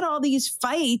we had all these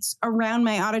fights around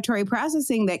my auditory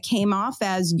processing that came off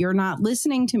as you're not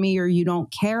listening to me or you don't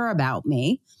care about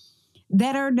me,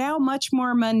 that are now much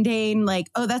more mundane, like,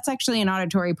 oh, that's actually an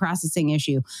auditory processing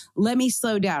issue. Let me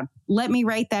slow down. Let me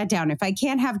write that down. If I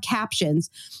can't have captions,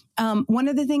 one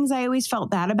of the things I always felt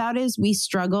bad about is we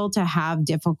struggle to have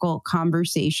difficult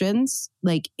conversations,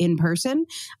 like in person.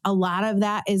 A lot of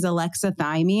that is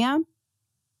alexithymia.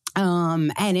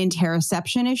 And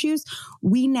interoception issues.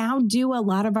 We now do a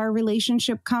lot of our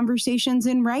relationship conversations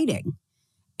in writing.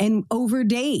 And over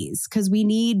days, because we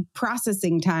need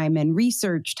processing time and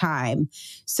research time.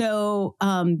 So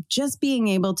just being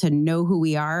able to know who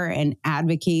we are and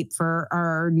advocate for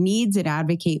our needs and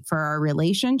advocate for our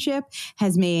relationship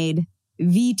has made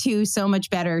V2 so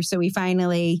much better. So we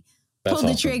finally pulled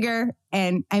the trigger,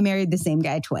 and I married the same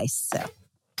guy twice. So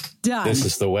done. This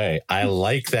is the way. I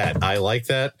like that. I like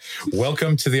that.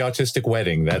 Welcome to the autistic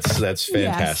wedding. That's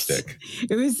fantastic.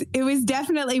 Yes. It was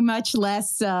definitely much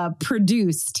less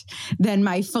produced than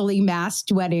my fully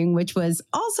masked wedding, which was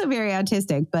also very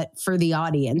autistic, but for the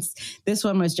audience. This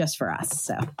one was just for us.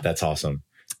 So that's awesome.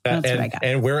 That's what I got.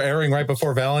 And we're airing right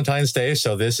before Valentine's Day,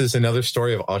 so this is another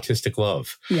story of autistic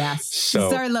love. Yes. So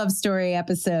it's our love story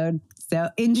episode. So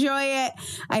enjoy it.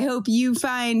 I hope you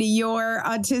find your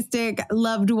autistic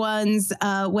loved ones,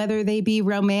 whether they be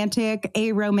romantic,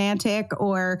 aromantic,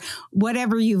 or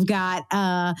whatever you've got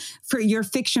for your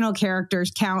fictional characters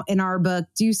count in our book.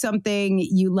 Do something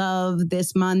you love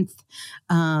this month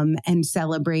and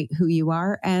celebrate who you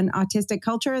are and autistic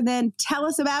culture. Then tell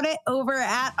us about it over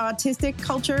at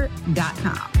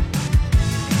autisticculture.com.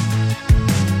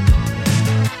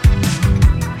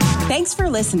 Thanks for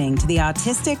listening to the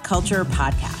Autistic Culture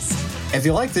Podcast. If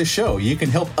you like this show, you can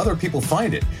help other people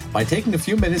find it by taking a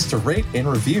few minutes to rate and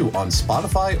review on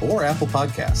Spotify or Apple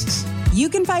Podcasts. You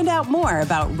can find out more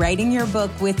about writing your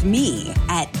book with me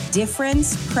at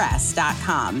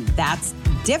differencepress.com. That's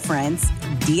difference,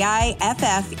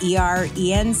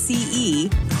 DIFFERENCE,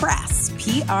 press,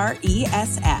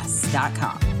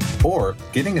 PRESS.com. or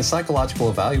getting a psychological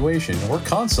evaluation or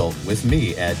consult with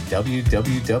me at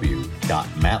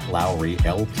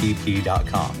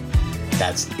www.mattlowrylpp.com.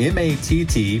 That's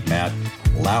M-A-T-T, Matt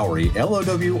Lowry,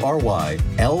 Lowry,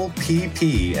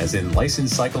 LPP, as in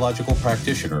licensed psychological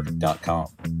practitioner.com.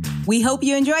 We hope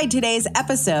you enjoyed today's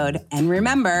episode. And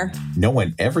remember, no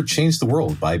one ever changed the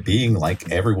world by being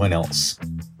like everyone else.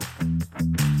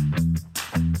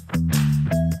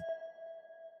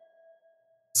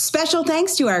 Special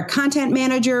thanks to our content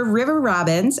manager, River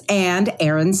Robbins, and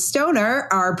Aaron Stoner,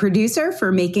 our producer,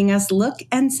 for making us look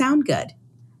and sound good.